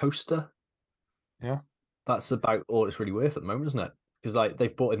 Nice coaster. Yeah. That's about all it's really worth at the moment, isn't it? Because like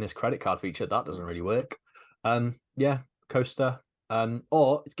they've brought in this credit card feature that doesn't really work. Coaster.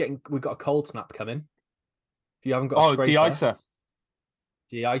 Or we've got a cold snap coming. If you haven't got a de-icer.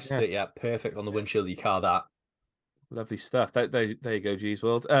 De-ice it, yeah, perfect on the windshield of your car. That lovely stuff. There you go, G's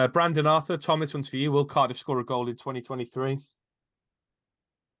World. Brandon Arthur, Tom, this one's for you. Will Cardiff score a goal in 2023?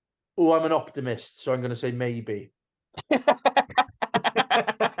 Oh, I'm an optimist, so I'm going to say maybe.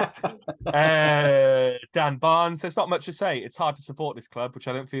 Dan Barnes, there's not much to say. It's hard to support this club, which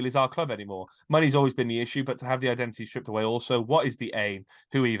I don't feel is our club anymore. Money's always been the issue, but to have the identity stripped away also, what is the aim?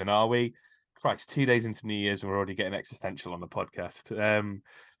 Who even are we? Christ, 2 days into New Year's and we're already getting existential on the podcast.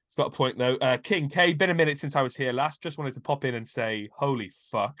 It's got a point though. King K, been a minute since I was here last. Just wanted to pop in and say, holy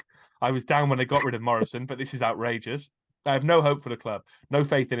fuck. I was down when they got rid of Morrison, but this is outrageous. I have no hope for the club, no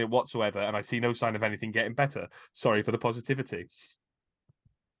faith in it whatsoever, and I see no sign of anything getting better. Sorry for the positivity.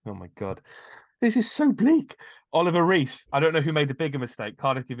 Oh my God. This is so bleak. Oliver Rees. I don't know who made the bigger mistake,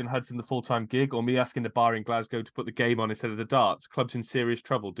 Cardiff giving Hudson the full-time gig or me asking the bar in Glasgow to put the game on instead of the darts. Club's in serious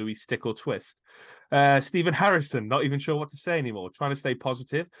trouble. Do we stick or twist? Stephen Harrison, not even sure what to say anymore. Trying to stay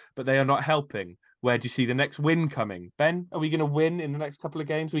positive, but they are not helping. Where do you see the next win coming? Ben, are we going to win in the next couple of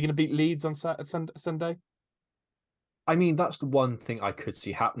games? Are we going to beat Leeds on Sunday? I mean, that's the one thing I could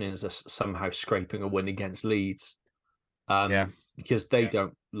see happening is us somehow scraping a win against Leeds. Because they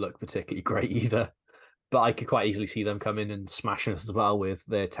don't look particularly great either. But I could quite easily see them come in and smashing us as well with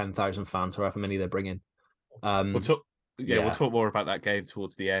their 10,000 fans, however many they're bringing. We'll talk more about that game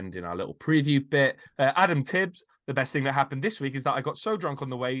towards the end in our little preview bit. Adam Tibbs, the best thing that happened this week is that I got so drunk on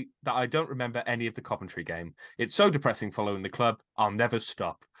the way that I don't remember any of the Coventry game. It's so depressing following the club. I'll never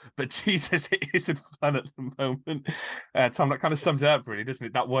stop. But Jesus, it isn't fun at the moment. Tom, that kind of sums it up really, doesn't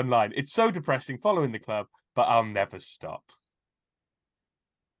it? That one line. It's so depressing following the club, but I'll never stop.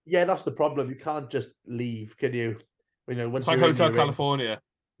 Yeah, that's the problem. You can't just leave, can you? Once it's like Hotel California.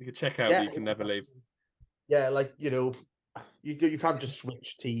 You can check out, but you can never leave. Yeah, you can't just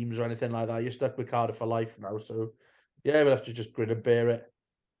switch teams or anything like that. You're stuck with Cardiff for life now. So, yeah, we'll have to just grin and bear it.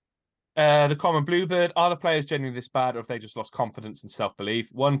 The Common Bluebird, are the players genuinely this bad or have they just lost confidence and self-belief?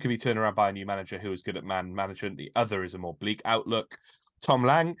 One could be turned around by a new manager who is good at man management. The other is a more bleak outlook. Tom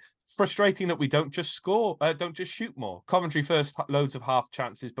Lang, frustrating that we don't just shoot more. Coventry first loads of half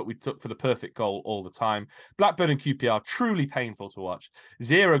chances, but we took for the perfect goal all the time. Blackburn and QPR, truly painful to watch.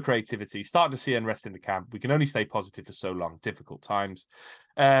 Zero creativity, start to see unrest in the camp. We can only stay positive for so long, difficult times.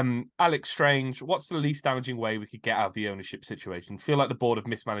 Alex Strange, what's the least damaging way we could get out of the ownership situation? Feel like the board have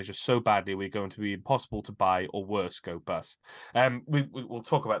mismanaged us so badly we're going to be impossible to buy or worse, go bust. We'll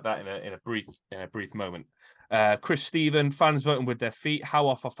talk about that in a brief moment. Chris Stephen, fans voting with their feet. How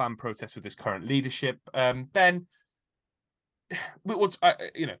off are fan protests with this current leadership? Ben,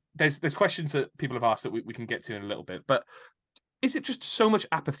 there's questions that people have asked that we can get to in a little bit, but is it just so much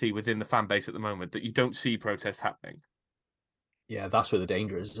apathy within the fan base at the moment that you don't see protests happening? Yeah, that's where the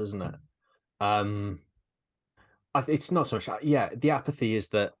danger is, isn't it? It's not so much. Yeah, the apathy is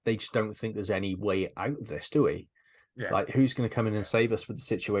that they just don't think there's any way out of this, do we? Yeah. Like, who's going to come in and save us with the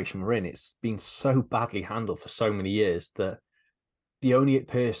situation we're in? It's been so badly handled for so many years that the only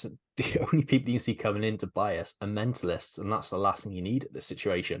people you see coming in to buy us are mentalists, and that's the last thing you need at this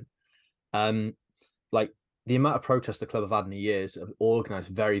situation. Like, the amount of protests the club have had in the years have organised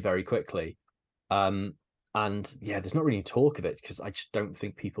very, very quickly. And yeah, there's not really any talk of it because I just don't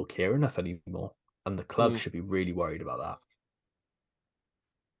think people care enough anymore. And the club should be really worried about that.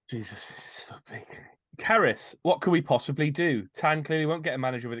 Jesus, this is so big. Karras, what could we possibly do? Tan clearly won't get a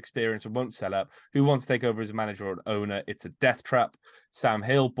manager with experience and won't sell up. Who wants to take over as a manager or an owner? It's a death trap. Sam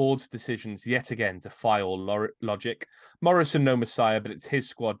Hill, board's decisions yet again defy all logic. Morrison, no messiah, but it's his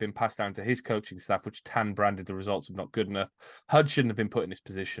squad been passed down to his coaching staff, which Tan branded the results of not good enough. Hud shouldn't have been put in this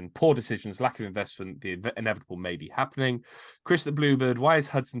position. Poor decisions, lack of investment, the inevitable may be happening. Chris the Bluebird, why is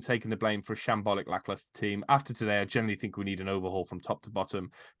Hudson taking the blame for a shambolic lackluster team? After today, I generally think we need an overhaul from top to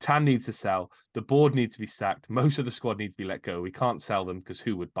bottom. Tan needs to sell. The board needs to be sacked. Most of the squad needs to be let go. We can't sell them because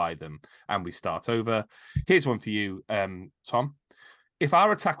who would buy them? And we start over. Here's one for you, Tom. If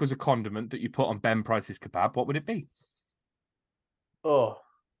our attack was a condiment that you put on Ben Price's kebab, what would it be? Oh,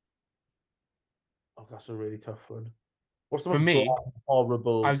 that's a really tough one. What's the For me,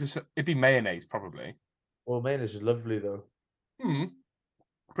 horrible? It'd be mayonnaise, probably. Well, mayonnaise is lovely though.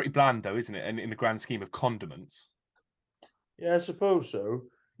 Pretty bland though, isn't it? And in the grand scheme of condiments. Yeah, I suppose so.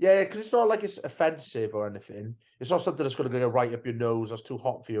 Yeah, because it's not like it's offensive or anything. It's not something that's going to go right up your nose. That's too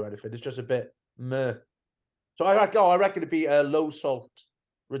hot for you or anything. It's just a bit meh. So I reckon it'd be a low salt,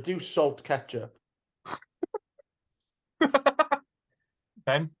 reduced salt ketchup.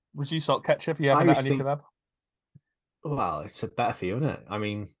 Ben, reduced salt ketchup? You having that on your kebab? Well, it's better for you, isn't it? I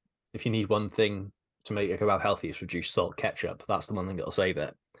mean, if you need one thing to make a kebab healthy, it's reduced salt ketchup. That's the one thing that'll save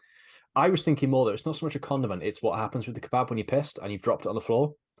it. I was thinking more that it's not so much a condiment, it's what happens with the kebab when you're pissed and you've dropped it on the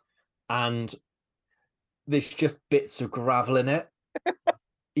floor. And there's just bits of gravel in it.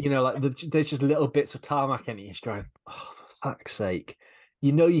 Like there's just little bits of tarmac in it. You're just going, oh, for fuck's sake.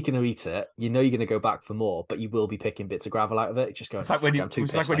 You know you're going to eat it. You know you're going to go back for more, but you will be picking bits of gravel out of it. It's just going, it's like when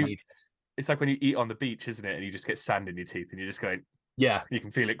you eat on the beach, isn't it? And you just get sand in your teeth and you're just going, yeah. You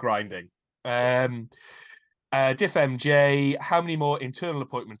can feel it grinding. Diff MJ, how many more internal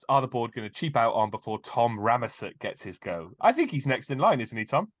appointments are the board going to cheap out on before Tom Ramosset gets his go? I think he's next in line, isn't he,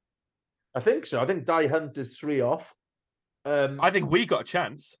 Tom? I think so. I think Die Hunt is 3 off. I think we got a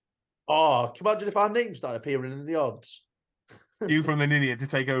chance. Oh, can you imagine if our names start appearing in the odds? You from the Ninian to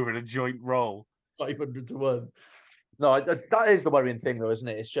take over in a joint role. 500 to 1. No, that is the worrying thing, though, isn't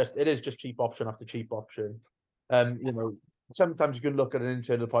it? It is just cheap option after cheap option. Sometimes you can look at an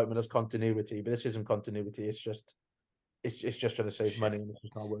internal appointment as continuity, but this isn't continuity. It's just trying to save money and it's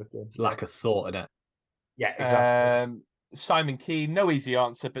just not working. It's lack of thought in it. Yeah, exactly. Simon Key, no easy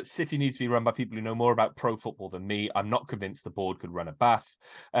answer, but City needs to be run by people who know more about pro football than me. I'm not convinced the board could run a Bath.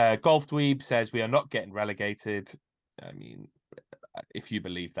 Golf Dweeb says we are not getting relegated. I mean, if you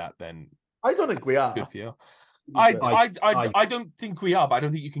believe that, then I don't think we are. Good for you. I don't think we are, but I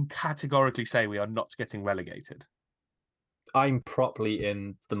don't think you can categorically say we are not getting relegated. I'm properly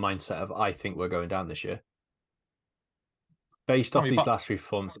in the mindset of I think we're going down this year. Based off these last 3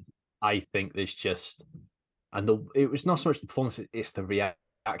 performances, I think there's just... And it was not so much the performance, it's the reaction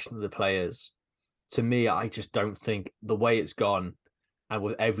of the players. To me, I just don't think the way it's gone and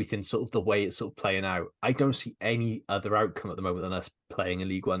with everything sort of the way it's sort of playing out, I don't see any other outcome at the moment than us playing in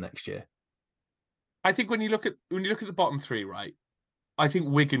League One next year. I think when you look at the bottom 3, right, I think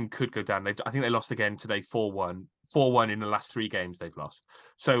Wigan could go down. I think they lost again today 4-1. 4-1 in the last 3 games they've lost.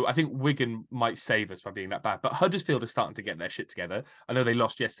 So I think Wigan might save us by being that bad. But Huddersfield are starting to get their shit together. I know they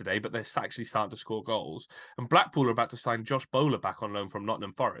lost yesterday, but they're actually starting to score goals. And Blackpool are about to sign Josh Bowler back on loan from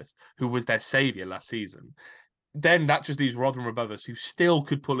Nottingham Forest, who was their saviour last season. Then that just leaves Rotherham above us, who still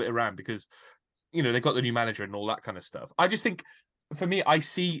could pull it around because, they've got the new manager and all that kind of stuff. I just think, for me, I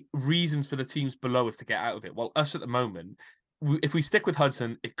see reasons for the teams below us to get out of it. While us at the moment, if we stick with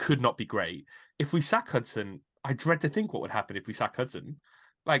Hudson, it could not be great. If we sack Hudson, I dread to think what would happen if we sack Hudson.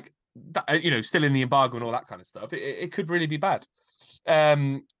 Like, that, still in the embargo and all that kind of stuff. It could really be bad.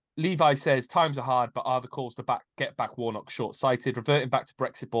 Levi says, times are hard, but are the calls to get back Warnock short-sighted? Reverting back to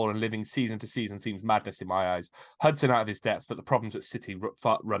Brexit ball and living season to season seems madness in my eyes. Hudson out of his depth, but the problems at City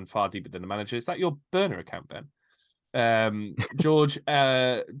run far deeper than the manager. Is that your burner account, Ben? George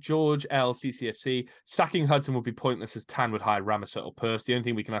L. CCFC, sacking Hudson would be pointless as Tan would hire Ramsey or Purse. The only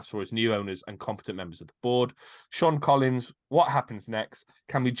thing we can ask for is new owners and competent members of the board. Sean Collins, what happens next?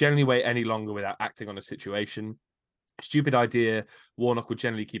 Can we generally wait any longer without acting on a situation? Stupid idea. Warnock would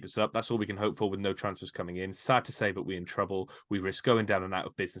generally keep us up. That's all we can hope for with no transfers coming in. Sad to say, but we're in trouble. We risk going down and out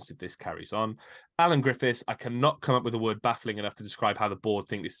of business if this carries on. Alan Griffiths, I cannot come up with a word baffling enough to describe how the board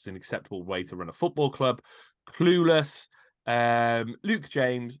think this is an acceptable way to run a football club. Clueless. Luke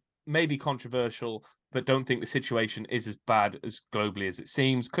James, maybe controversial, but don't think the situation is as bad as globally as it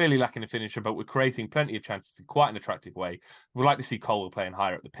seems. Clearly lacking a finisher, but we're creating plenty of chances in quite an attractive way. We'd like to see Colwell playing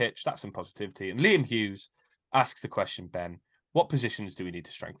higher up the pitch. That's some positivity. And Liam Hughes asks the question, Ben, what positions do we need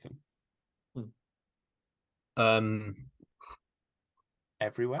to strengthen?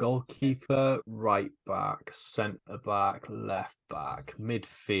 Everywhere. Goalkeeper, right back, centre back, left back,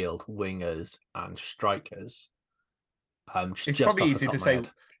 midfield, wingers, and strikers. It's probably easy to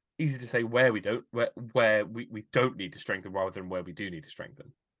say where we don't need to strengthen rather than where we do need to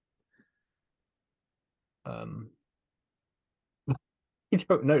strengthen. You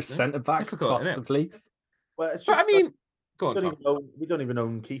don't know, centre back possibly. Well, it's just, go on. We don't even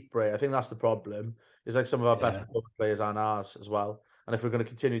own keeper. I think that's the problem. It's like some of our best players aren't ours as well. And if we're going to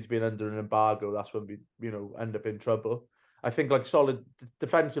continue to be under an embargo, that's when we, end up in trouble. I think like solid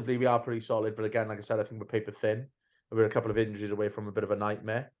defensively, we are pretty solid. But again, like I said, I think we're paper thin. We're a couple of injuries away from a bit of a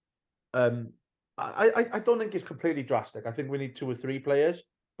nightmare. I don't think it's completely drastic. I think we need 2 or 3 players,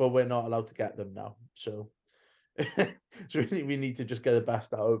 but we're not allowed to get them now. So, we need to just get the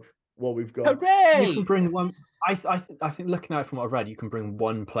best out of what we've got. Hooray! You can bring one. I think looking out from what I've read, you can bring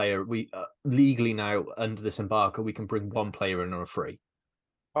one player. We legally now under this embargo, we can bring one player in on a free.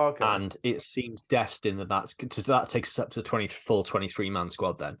 Okay. And it seems destined that takes us up to the full 23-man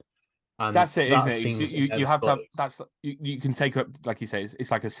squad then. And that's it, isn't it? You have to have, you can take up, like you say, it's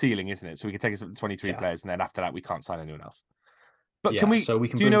like a ceiling, isn't it? So we can take us up to 23 players, and then after that we can't sign anyone else. But can we? Do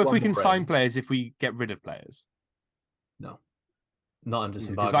you know if we can sign players if we get rid of players? No, not under this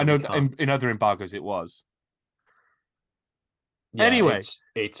embargo. Because I know in other embargoes it was. Yeah, anyway,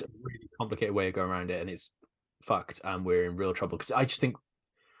 it's a really complicated way of going around it, and it's fucked, and we're in real trouble. Because I just think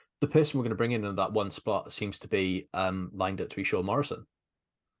the person we're going to bring in that one spot seems to be lined up to be Sean Morrison.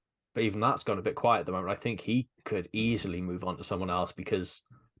 But even that's gone a bit quiet at the moment. I think he could easily move on to someone else because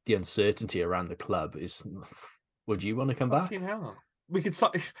the uncertainty around the club is. Would you want to come back? Hell. We could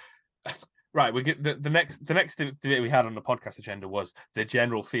start. Right, we get the next debate we had on the podcast agenda was the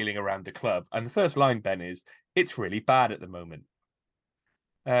general feeling around the club, and the first line, Ben, is it's really bad at the moment.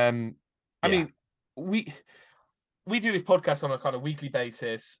 I mean, we do this podcast on a kind of weekly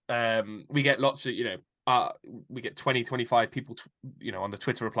basis. We get lots of we get 20, 25 people, on the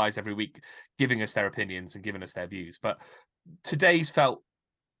Twitter replies every week, giving us their opinions and giving us their views. But today's felt,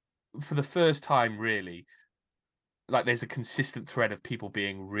 for the first time, really, like there's a consistent thread of people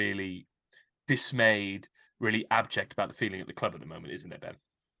being really dismayed, really abject about the feeling at the club at the moment, isn't it, Ben?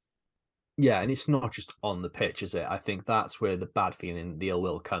 Yeah, and it's not just on the pitch, is it? I think that's where the bad feeling, the ill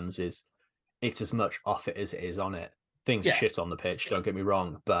will comes, is it's as much off it as it is on it. Things are shit on the pitch, don't get me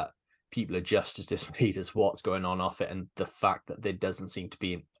wrong, but people are just as dismayed as what's going on off it, and the fact that there doesn't seem to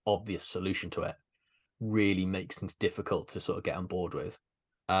be an obvious solution to it really makes things difficult to sort of get on board with.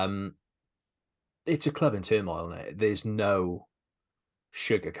 It's a club in turmoil, isn't it? There's no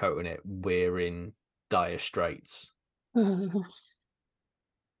sugarcoating it. We're in dire straits. That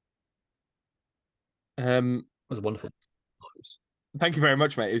was a wonderful noise. Thank you very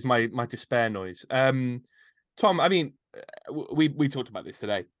much, mate. It was my despair noise. Tom, I mean, we talked about this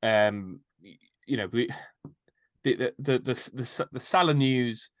today. The Salah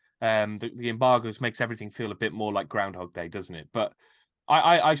news, the embargoes makes everything feel a bit more like Groundhog Day, doesn't it? But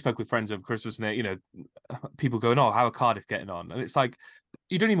I spoke with friends over Christmas, and people going, "Oh, how are Cardiff getting on?" And it's like,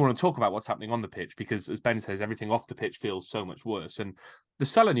 you don't even want to talk about what's happening on the pitch because, as Ben says, everything off the pitch feels so much worse. And the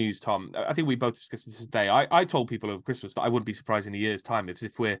Salah news, Tom, I think we both discussed this today. I told people over Christmas that I wouldn't be surprised in a year's time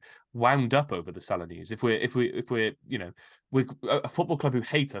if we're wound up over the Salah news. If we're we're a football club who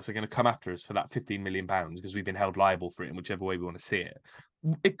hate us are going to come after us for that £15 million because we've been held liable for it in whichever way we want to see it.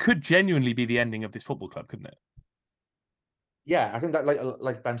 It could genuinely be the ending of this football club, couldn't it? Yeah, I think that,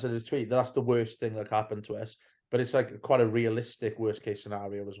 like Ben said in his tweet, that's the worst thing that happened to us. But it's like quite a realistic worst case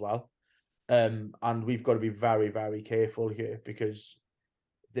scenario as well. And we've got to be very, very careful here because,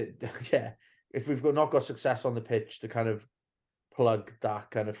 if we've not got success on the pitch to kind of plug that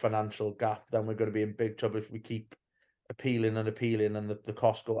kind of financial gap, then we're going to be in big trouble if we keep appealing and the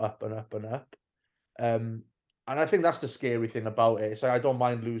costs go up and up and up. And I think that's the scary thing about it. So I don't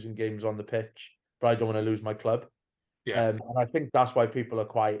mind losing games on the pitch, but I don't want to lose my club. Yeah. And I think that's why people are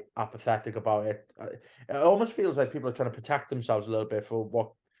quite apathetic about it. It almost feels like people are trying to protect themselves a little bit for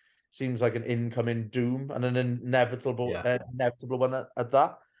what seems like an incoming doom and an inevitable Yeah. inevitable one at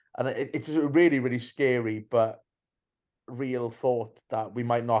that. And it's a really, really scary but real thought that we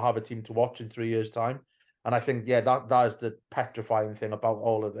might not have a team to watch in 3 years' time. And I think, yeah, that is the petrifying thing about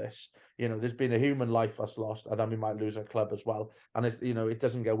all of this. There's been a human life that's lost, and then we might lose a club as well. And it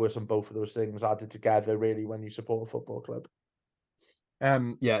doesn't get worse than both of those things added together, really, when you support a football club.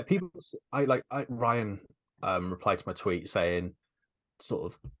 Yeah, Ryan replied to my tweet saying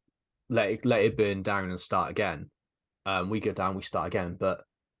sort of let it burn down and start again. We go down, we start again. But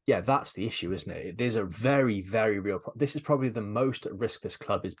yeah, that's the issue, isn't it? There's a very, very real this is probably the most at risk this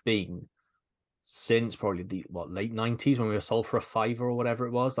club has been since probably the late 90s when we were sold for a fiver or whatever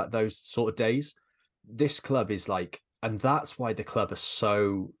it was, like those sort of days. This club is like, and that's why the club are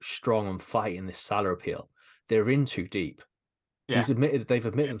so strong on fighting this salary appeal. They're in too deep. Yeah. They've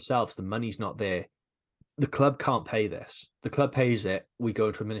admitted themselves the money's not there. The club can't pay this. The club pays it, we go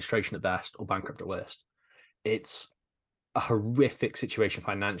into administration at best or bankrupt at worst. It's a horrific situation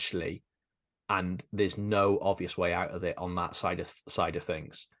financially, and there's no obvious way out of it on that side of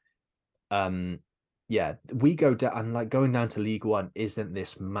things. Yeah, we go down, and like going down to League One isn't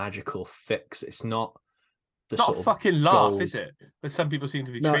this magical fix. It's not. It's not a fucking laugh, is it? But some people seem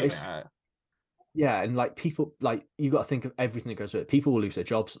to be treating it. Yeah, and like people, like you got to think of everything that goes with it. People will lose their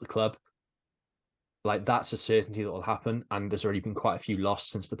jobs at the club. Like that's a certainty that will happen, and there's already been quite a few lost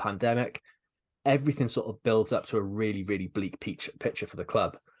since the pandemic. Everything sort of builds up to a really, really bleak picture for the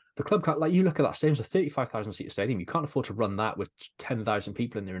club. The club can't, like, you look at that stadium, it's a 35,000 seat stadium. You can't afford to run that with 10,000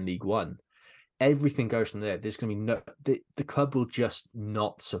 people in there in League One. Everything goes from there. There's going to be the club will just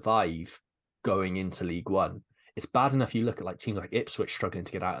not survive going into League One. It's bad enough you look at like teams like Ipswich struggling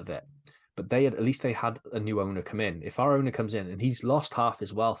to get out of it, but at least they had a new owner come in. If our owner comes in and he's lost half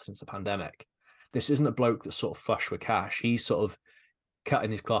his wealth since the pandemic, this isn't a bloke that's sort of flush with cash. He's sort of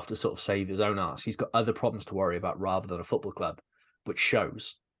cutting his cloth to sort of save his own ass. He's got other problems to worry about rather than a football club, which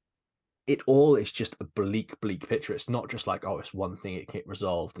shows. It all is just a bleak picture. It's not just like, oh, it's one thing, it can get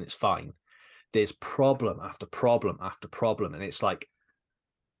resolved and it's fine. There's problem after problem after problem, and it's like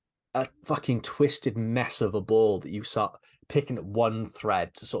a fucking twisted mess of a ball that you start picking at one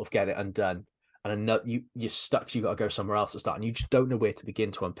thread to sort of get it undone, and another you're stuck. So you got to go somewhere else to start, and you just don't know where to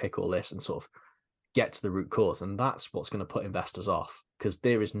begin to unpick all this and sort of get to the root cause. And that's what's going to put investors off, because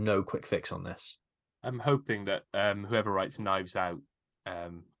there is no quick fix on this. I'm hoping that whoever writes Knives Out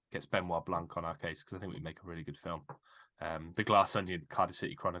gets Benoit Blanc on our case, because I think we'd make a really good film. The Glass Onion, Cardiff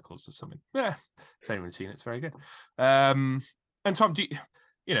City Chronicles or something. Yeah, if anyone's seen it, it's very good. And Tom,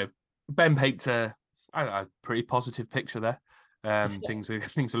 Ben paints a pretty positive picture there. Things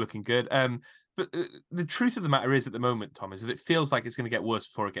are looking good. But the truth of the matter is, at the moment, Tom, is that it feels like it's going to get worse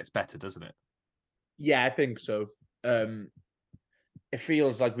before it gets better, doesn't it? Yeah, I think so. It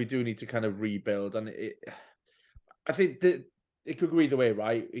feels like we do need to kind of rebuild, and I think that it could go either way,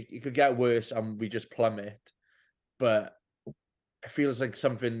 right? It could get worse and we just plummet, but it feels like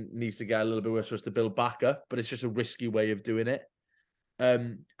something needs to get a little bit worse for us to build back up. But it's just a risky way of doing it.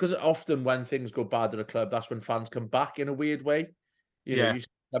 Because often when things go bad at a club, that's when fans come back in a weird way. You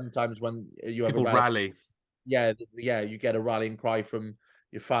sometimes when you have people rally. Yeah, you get a rallying cry from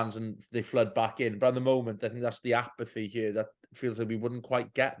your fans and they flood back in. But at the moment, I think that's the apathy here that feels like we wouldn't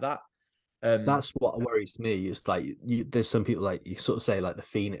quite get that. That's what worries me, is like there's some people, like you sort of say like the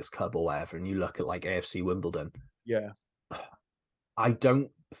Phoenix Club or whatever, and you look at like AFC Wimbledon. Yeah. I don't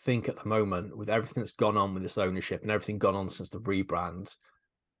think at the moment, with everything that's gone on with this ownership and everything gone on since the rebrand,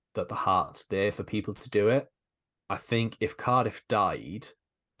 that the heart's there for people to do it. I think if Cardiff died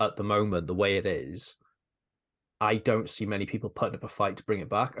at the moment the way it is, I don't see many people putting up a fight to bring it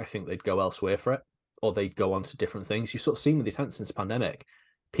back. I think they'd go elsewhere for it, or they'd go on to different things. You've sort of seen with the attempts since the pandemic,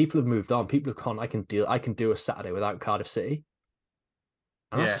 people have moved on. People have gone, I can do a Saturday without Cardiff City.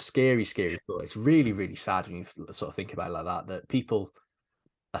 And that's a scary, scary thought. It's really, really sad when you sort of think about it like that people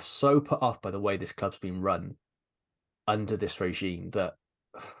are so put off by the way this club's been run under this regime that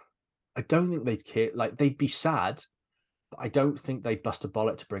I don't think they'd care. Like, they'd be sad, but I don't think they'd bust a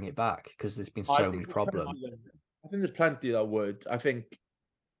bollock to bring it back, because there's been so many problems. I think there's plenty that would. I think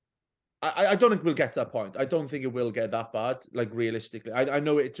I don't think we'll get to that point. I don't think it will get that bad, like realistically. I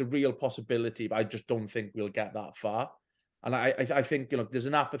know it's a real possibility, but I just don't think we'll get that far. And I think, there's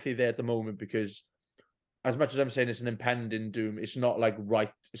an apathy there at the moment, because as much as I'm saying it's an impending doom, it's not like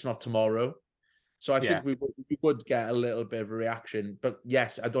it's not tomorrow. So I think we would get a little bit of a reaction. But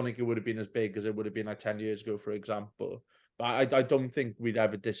yes, I don't think it would have been as big as it would have been like 10 years ago, for example. But I don't think we'd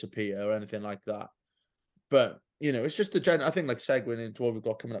ever disappear or anything like that. But it's just the general. I think like segueing into what we've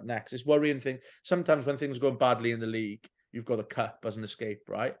got coming up next. It's worrying thing. Sometimes when things are going badly in the league, you've got the cup as an escape,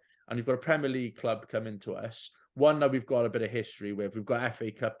 right? And you've got a Premier League club coming to us. One that we've got a bit of history with. We've got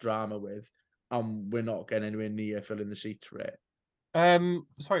FA Cup drama with, and we're not getting anywhere near filling the seats for it.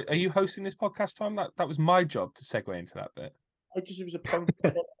 Sorry, are you hosting this podcast, Tom? That was my job to segue into that bit. It was a point.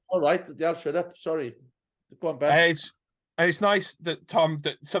 All right, I'll shut up. Sorry. Go on, Ben. It's nice that Tom.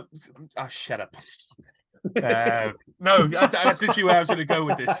 Shut up. No, that's literally where I was going to go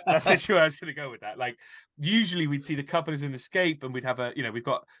with this. That's literally where I was going to go with that. Like, usually we'd see the couple as an escape, and we'd have we've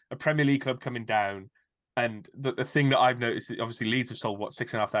got a Premier League club coming down. And the thing that I've noticed, obviously Leeds have sold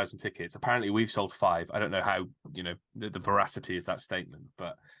 6,500 tickets. Apparently we've sold 5. I don't know how, the veracity of that statement,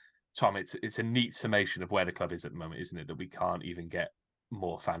 but Tom, it's a neat summation of where the club is at the moment, isn't it? That we can't even get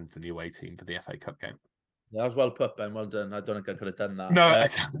more fans than the away team for the FA Cup game. Yeah, that was well put, Ben. Well done. I don't think I could have done that. No,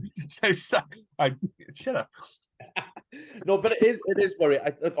 shut up. No, but it is worrying.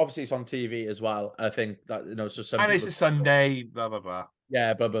 Obviously, it's on TV as well. I think that so some. And it's a Sunday. Blah blah blah.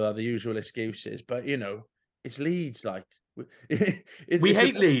 Yeah, blah blah blah. The usual excuses, but it's Leeds. Like we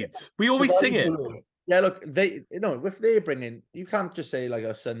hate Leeds. We always sing it. Yeah, look, if they're bringing, you can't just say like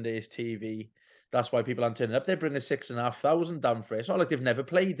a Sunday's TV. That's why people aren't turning up. They're bringing 6,500 down for it. It's not like they've never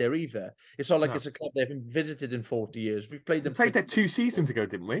played there either. It's not like it's a club they haven't visited in 40 years. We've played them. We played there 2 seasons ago,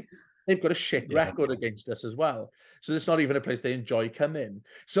 didn't we? They've got a shit record against us as well. So it's not even a place they enjoy coming.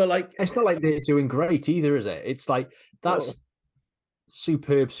 So like, it's not like they're doing great either, is it? It's like that's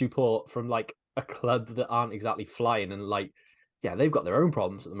superb support from like a club that aren't exactly flying, and like, yeah, they've got their own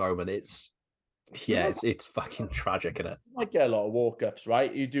problems at the moment. It's fucking tragic, isn't it? You might get a lot of walk-ups,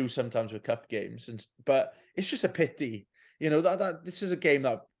 right? You do sometimes with cup games, but it's just a pity. That this is a game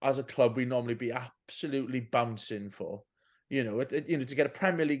that, as a club, we normally be absolutely bouncing for. To get a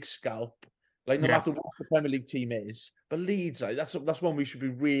Premier League scalp, like no matter what the Premier League team is, but Leeds, like, that's one we should be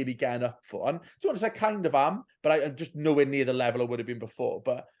really getting up for. And to be honest, I kind of am, but I'm just nowhere near the level I would have been before.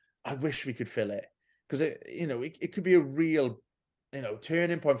 But I wish we could fill it, because it could be a real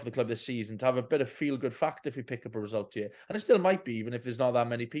turning point for the club this season, to have a bit of feel-good factor if we pick up a result here. And it still might be, even if there's not that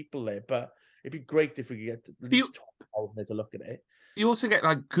many people there. But it'd be great if we could get at least 12,000 there to look at it. You also get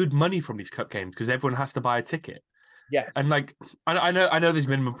like good money from these cup games because everyone has to buy a ticket. Yeah. And like, I know there's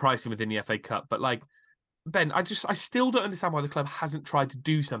minimum pricing within the FA Cup, but like, Ben, I still don't understand why the club hasn't tried to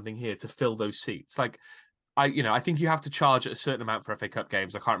do something here to fill those seats. Like, I think you have to charge a certain amount for FA Cup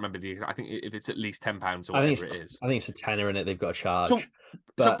games. I can't remember I think if it's at least £10 or whatever it is. I think it's a tenner in it. They've got to charge.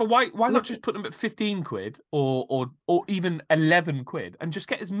 But why not just put them at 15 quid or even 11 quid and just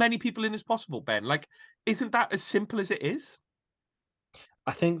get as many people in as possible, Ben? Like, isn't that as simple as it is?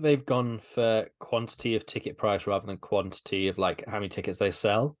 I think they've gone for quantity of ticket price rather than quantity of like how many tickets they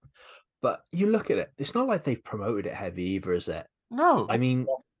sell. But you look at it, it's not like they've promoted it heavy either, is it? No. I mean,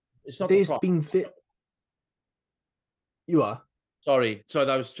 it's not. There's been You are. Sorry, that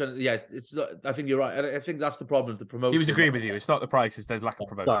was it's not, I think you're right. I think that's the problem. The promotion. He was agreeing with you. It's not the prices. There's lack of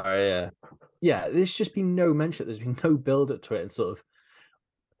promotion. Sorry, yeah. There's just been no mention. There's been no build up to it, and sort of.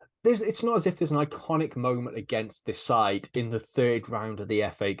 It's not as if there's an iconic moment against this side in the 3rd round of the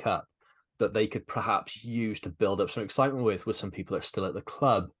FA Cup that they could perhaps use to build up some excitement with some people that are still at the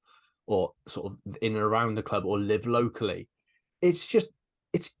club or sort of in and around the club or live locally. It's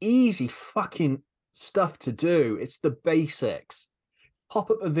easy fucking stuff to do. It's the basics.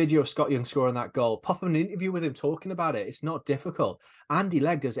 Pop up a video of Scott Young scoring that goal. Pop up an interview with him talking about it. It's not difficult. Andy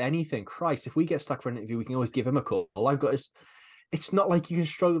Legg does anything. Christ, if we get stuck for an interview, we can always give him a call. It's not like you can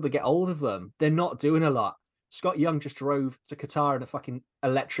struggle to get hold of them. They're not doing a lot. Scott Young just drove to Qatar in a fucking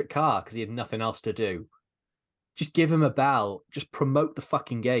electric car because he had nothing else to do. Just give him a bell. Just promote the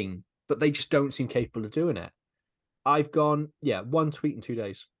fucking game. But they just don't seem capable of doing it. I've gone, 1 tweet in 2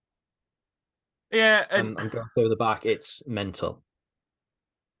 days. Yeah. And I'm going through the back. It's mental.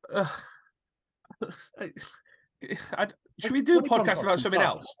 Should we do a podcast about something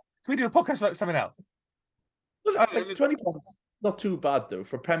else? Can we do a podcast about something else? £20, not too bad though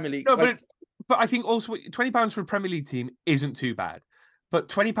for Premier League. No, but I think also £20 for a Premier League team isn't too bad. But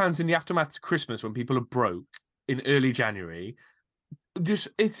 £20 in the aftermath of Christmas when people are broke in early January,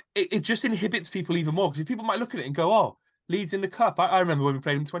 it just inhibits people even more because people might look at it and go, "Oh, Leeds in the cup. I remember when we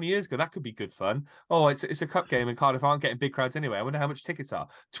played them 20 years ago. That could be good fun. Oh, it's a cup game and Cardiff aren't getting big crowds anyway. I wonder how much tickets are.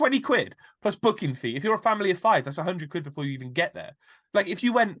 20 quid plus booking fee. If you're a family of 5, that's 100 quid before you even get there. Like if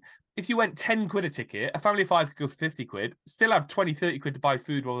you went if you went 10 quid a ticket, a family of 5 could go for 50 quid, still have 20, 30 quid to buy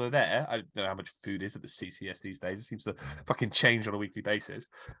food while they're there. I don't know how much food is at the CCS these days. It seems to fucking change on a weekly basis.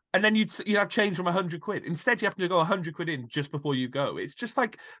 And then you'd have change from 100 quid. Instead, you have to go 100 quid in just before you go. It's just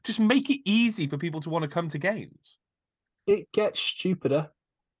like, just make it easy for people to want to come to games. It gets stupider.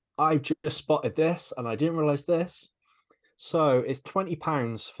 I've just spotted this and I didn't realise this. So it's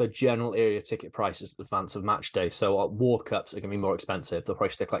 £20 for general area ticket prices in advance of match day. So walk-ups are going to be more expensive. They'll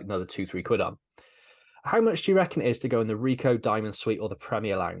probably stick like another 2-3 quid on. How much do you reckon it is to go in the Rico Diamond Suite or the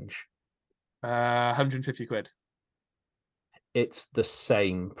Premier Lounge? 150 quid. It's the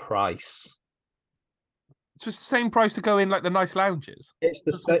same price. So it's the same price to go in like the nice lounges? It's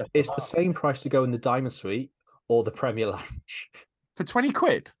the same price to go in the Diamond Suite or the Premier Lounge. For 20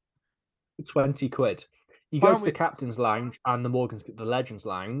 quid? 20 quid. You go to the Captain's Lounge and the Legends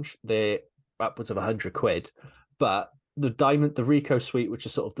Lounge, they're upwards of 100 quid. But the Rico Suite, which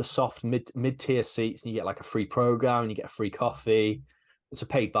is sort of the soft mid-tier seats, and you get like a free program, and you get a free coffee. It's a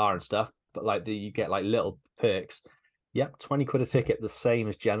paid bar and stuff, but like you get like little perks. Yep, 20 quid a ticket, the same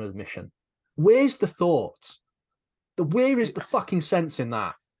as general admission. Where's the thought? Where is the fucking sense in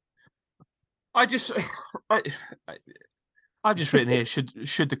that? I've just written here,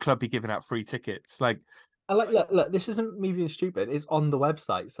 should the club be giving out free tickets? Like, look, this isn't me being stupid. It's on the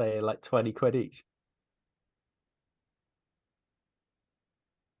website saying like 20 quid each.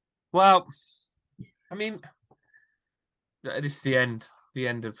 Well, I mean, this is the end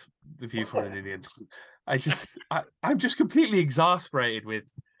of the View from an Indian. I'm just completely exasperated with,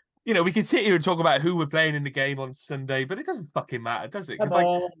 we can sit here and talk about who we're playing in the game on Sunday, but it doesn't fucking matter, does it? Come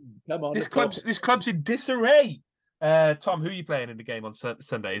on. This club's in disarray. Tom, who are you playing in the game on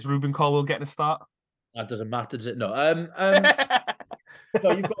Sunday? Is Ruben Colwell getting a start? That doesn't matter, does it? No. No,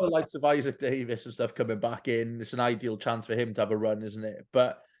 you've got the likes of Isaac Davis and stuff coming back in. It's an ideal chance for him to have a run, isn't it?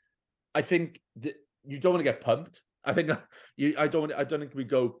 But I think you don't want to get pumped. I think I don't think we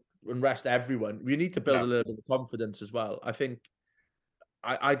go and rest everyone. We need to build a little bit of confidence as well. I think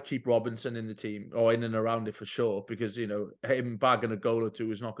I'd keep Robinson in the team or in and around it for sure, because him bagging a goal or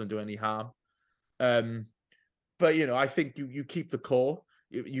two is not going to do any harm. But I think you keep the core.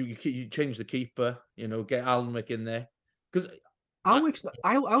 You change the keeper. Get Alnwick in there, because Alnwick's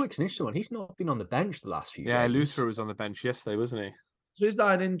an interesting one. He's not been on the bench the last few. Yeah, games. Luther was on the bench yesterday, wasn't he? So is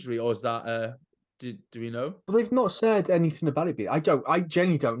that an injury or is that do we know? Well, they've not said anything about it. I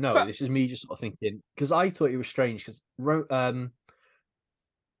genuinely don't know. But this is me just sort of thinking, because I thought it was strange because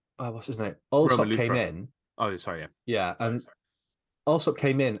what's his name? Allsop came in. Oh, sorry, yeah, and Allsop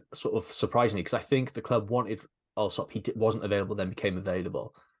came in sort of surprisingly, because I think the club wanted Allsop. He wasn't available, then became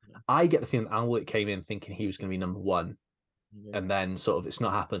available. I get the feeling Alnwick came in thinking he was going to be number one, and then sort of it's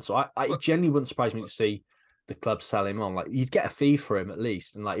not happened. So I genuinely wouldn't surprise me to see the club sell him on. Like, you'd get a fee for him at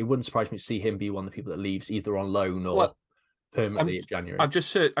least, and like it wouldn't surprise me to see him be one of the people that leaves either on loan or permanently at January. I've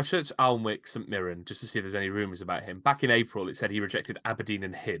searched Alnwick St Mirren just to see if there's any rumours about him. Back in April, it said he rejected Aberdeen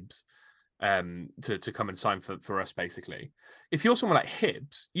and Hibs to come and sign for us, basically. If you're someone like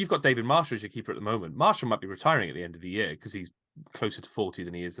Hibs, you've got David Marshall as your keeper at the moment. Marshall might be retiring at the end of the year because he's closer to 40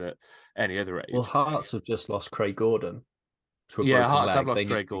 than he is at any other age. Well, Hearts have just lost Craig Gordon. Yeah, Hearts have lost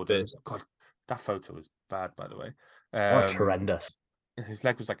Craig Gordon. God, that photo was bad, by the way. That's horrendous. His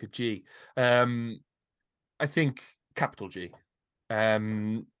leg was like a G. I think capital G.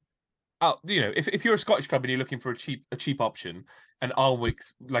 If you're a Scottish club and you're looking for a cheap option, and Alnwick,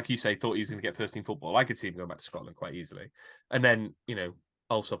 like you say, thought he was going to get first team football, I could see him going back to Scotland quite easily. And then,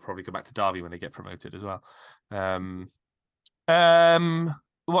 also probably go back to Derby when they get promoted as well.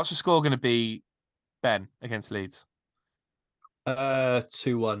 What's the score going to be, Ben, against Leeds?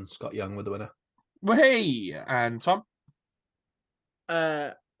 2-1, Scott Young with the winner. Well, hey, and Tom?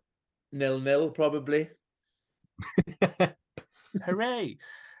 0-0 probably. Hooray!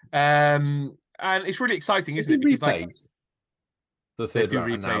 And it's really exciting, isn't it? Because the third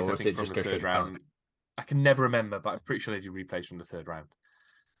round replays, now, I think, from the third round. I can never remember, but I'm pretty sure they do replays from the third round.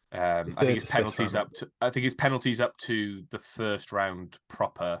 I think it's penalties up to. I think it's penalties up to the first round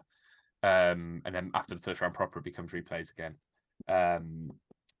proper, and then after the first round proper, it becomes replays again.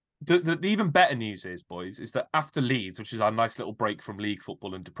 The even better news is, boys, is that after Leeds, which is our nice little break from league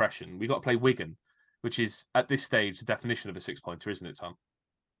football and depression, we got to play Wigan, which is at this stage the definition of a 6-pointer, isn't it, Tom?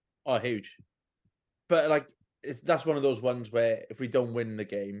 Oh, huge. But that's one of those ones where if we don't win the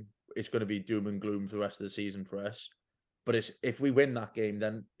game, it's going to be doom and gloom for the rest of the season for us. But if we win that game,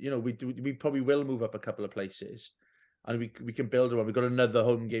 then we probably will move up a couple of places, and we can build around. We've got another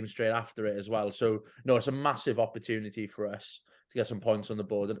home game straight after it as well. So no, it's a massive opportunity for us to get some points on the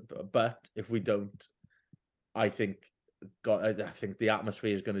board. But if we don't, I think I think the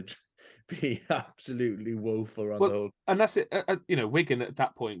atmosphere is going to be absolutely woeful on the whole. And that's it. Wigan at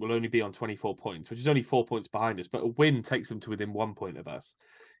that point will only be on 24 points, which is only 4 points behind us. But a win takes them to within 1 point of us.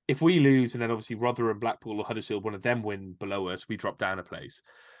 If we lose, and then obviously Rotherham, Blackpool, or Huddersfield, one of them win below us, we drop down a place.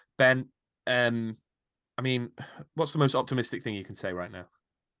 Ben, what's the most optimistic thing you can say right now?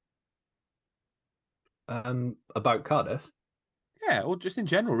 About Cardiff? Yeah, or just in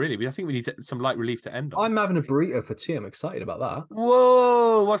general, really. I think we need some light relief to end on. I'm having a burrito for tea. I'm excited about that.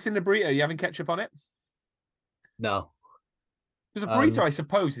 Whoa! What's in the burrito? You having ketchup on it? No. Because a burrito, I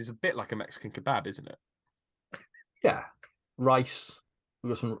suppose, is a bit like a Mexican kebab, isn't it? Yeah. Rice.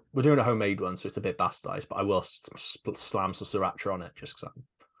 We're doing a homemade one, so it's a bit bastardized, but I will slam some sriracha on it just because I'm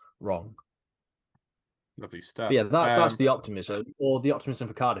wrong. Lovely stuff. But yeah, that's the optimism. Or the optimism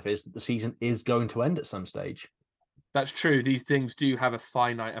for Cardiff is that the season is going to end at some stage. That's true. These things do have a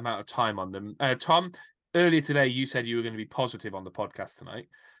finite amount of time on them. Tom, earlier today, you said you were going to be positive on the podcast tonight.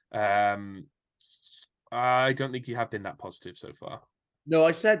 I don't think you have been that positive so far. No,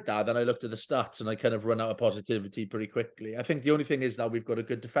 I said that, then I looked at the stats and I kind of run out of positivity pretty quickly. I think the only thing is that we've got a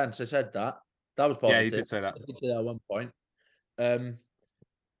good defence. I said that. That was positive. Yeah, you did say that. I did say that at one point. And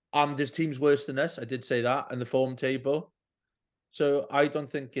there's teams worse than us. I did say that in the form table. So I don't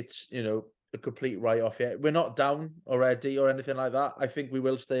think it's, a complete write-off yet. We're not down already or anything like that. I think we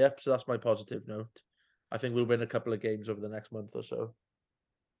will stay up. So that's my positive note. I think we'll win a couple of games over the next month or so.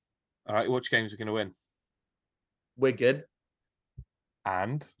 All right, which games are we going to win? Wigan.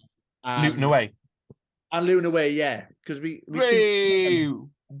 And Luton away. And Luton away, yeah. Because we love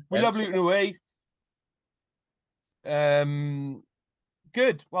Luton away.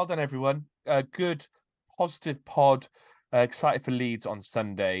 Good. Well done, everyone. Good, positive pod. Excited for Leeds on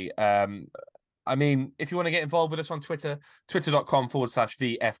Sunday. If you want to get involved with us on Twitter,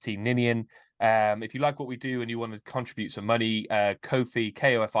 twitter.com/VFTNinian. If you like what we do and you want to contribute some money,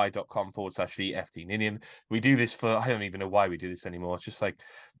 kofi.com/VFTNinian. We do this for, I don't even know why we do this anymore. It's just like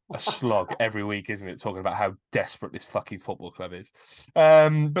a slog every week, isn't it? Talking about how desperate this fucking football club is.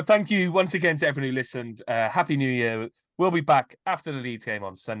 But thank you once again to everyone who listened. Happy New Year. We'll be back after the Leeds game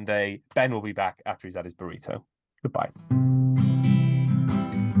on Sunday. Ben will be back after he's had his burrito. Goodbye.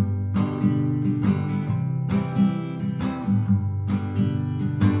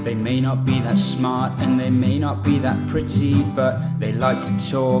 They may not be that smart and they may not be that pretty, but they like to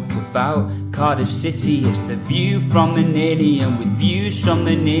talk about Cardiff City. It's the view from the Ninian, with views from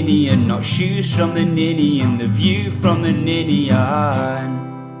the Ninian, not shoes from the Ninian, the view from the Ninian.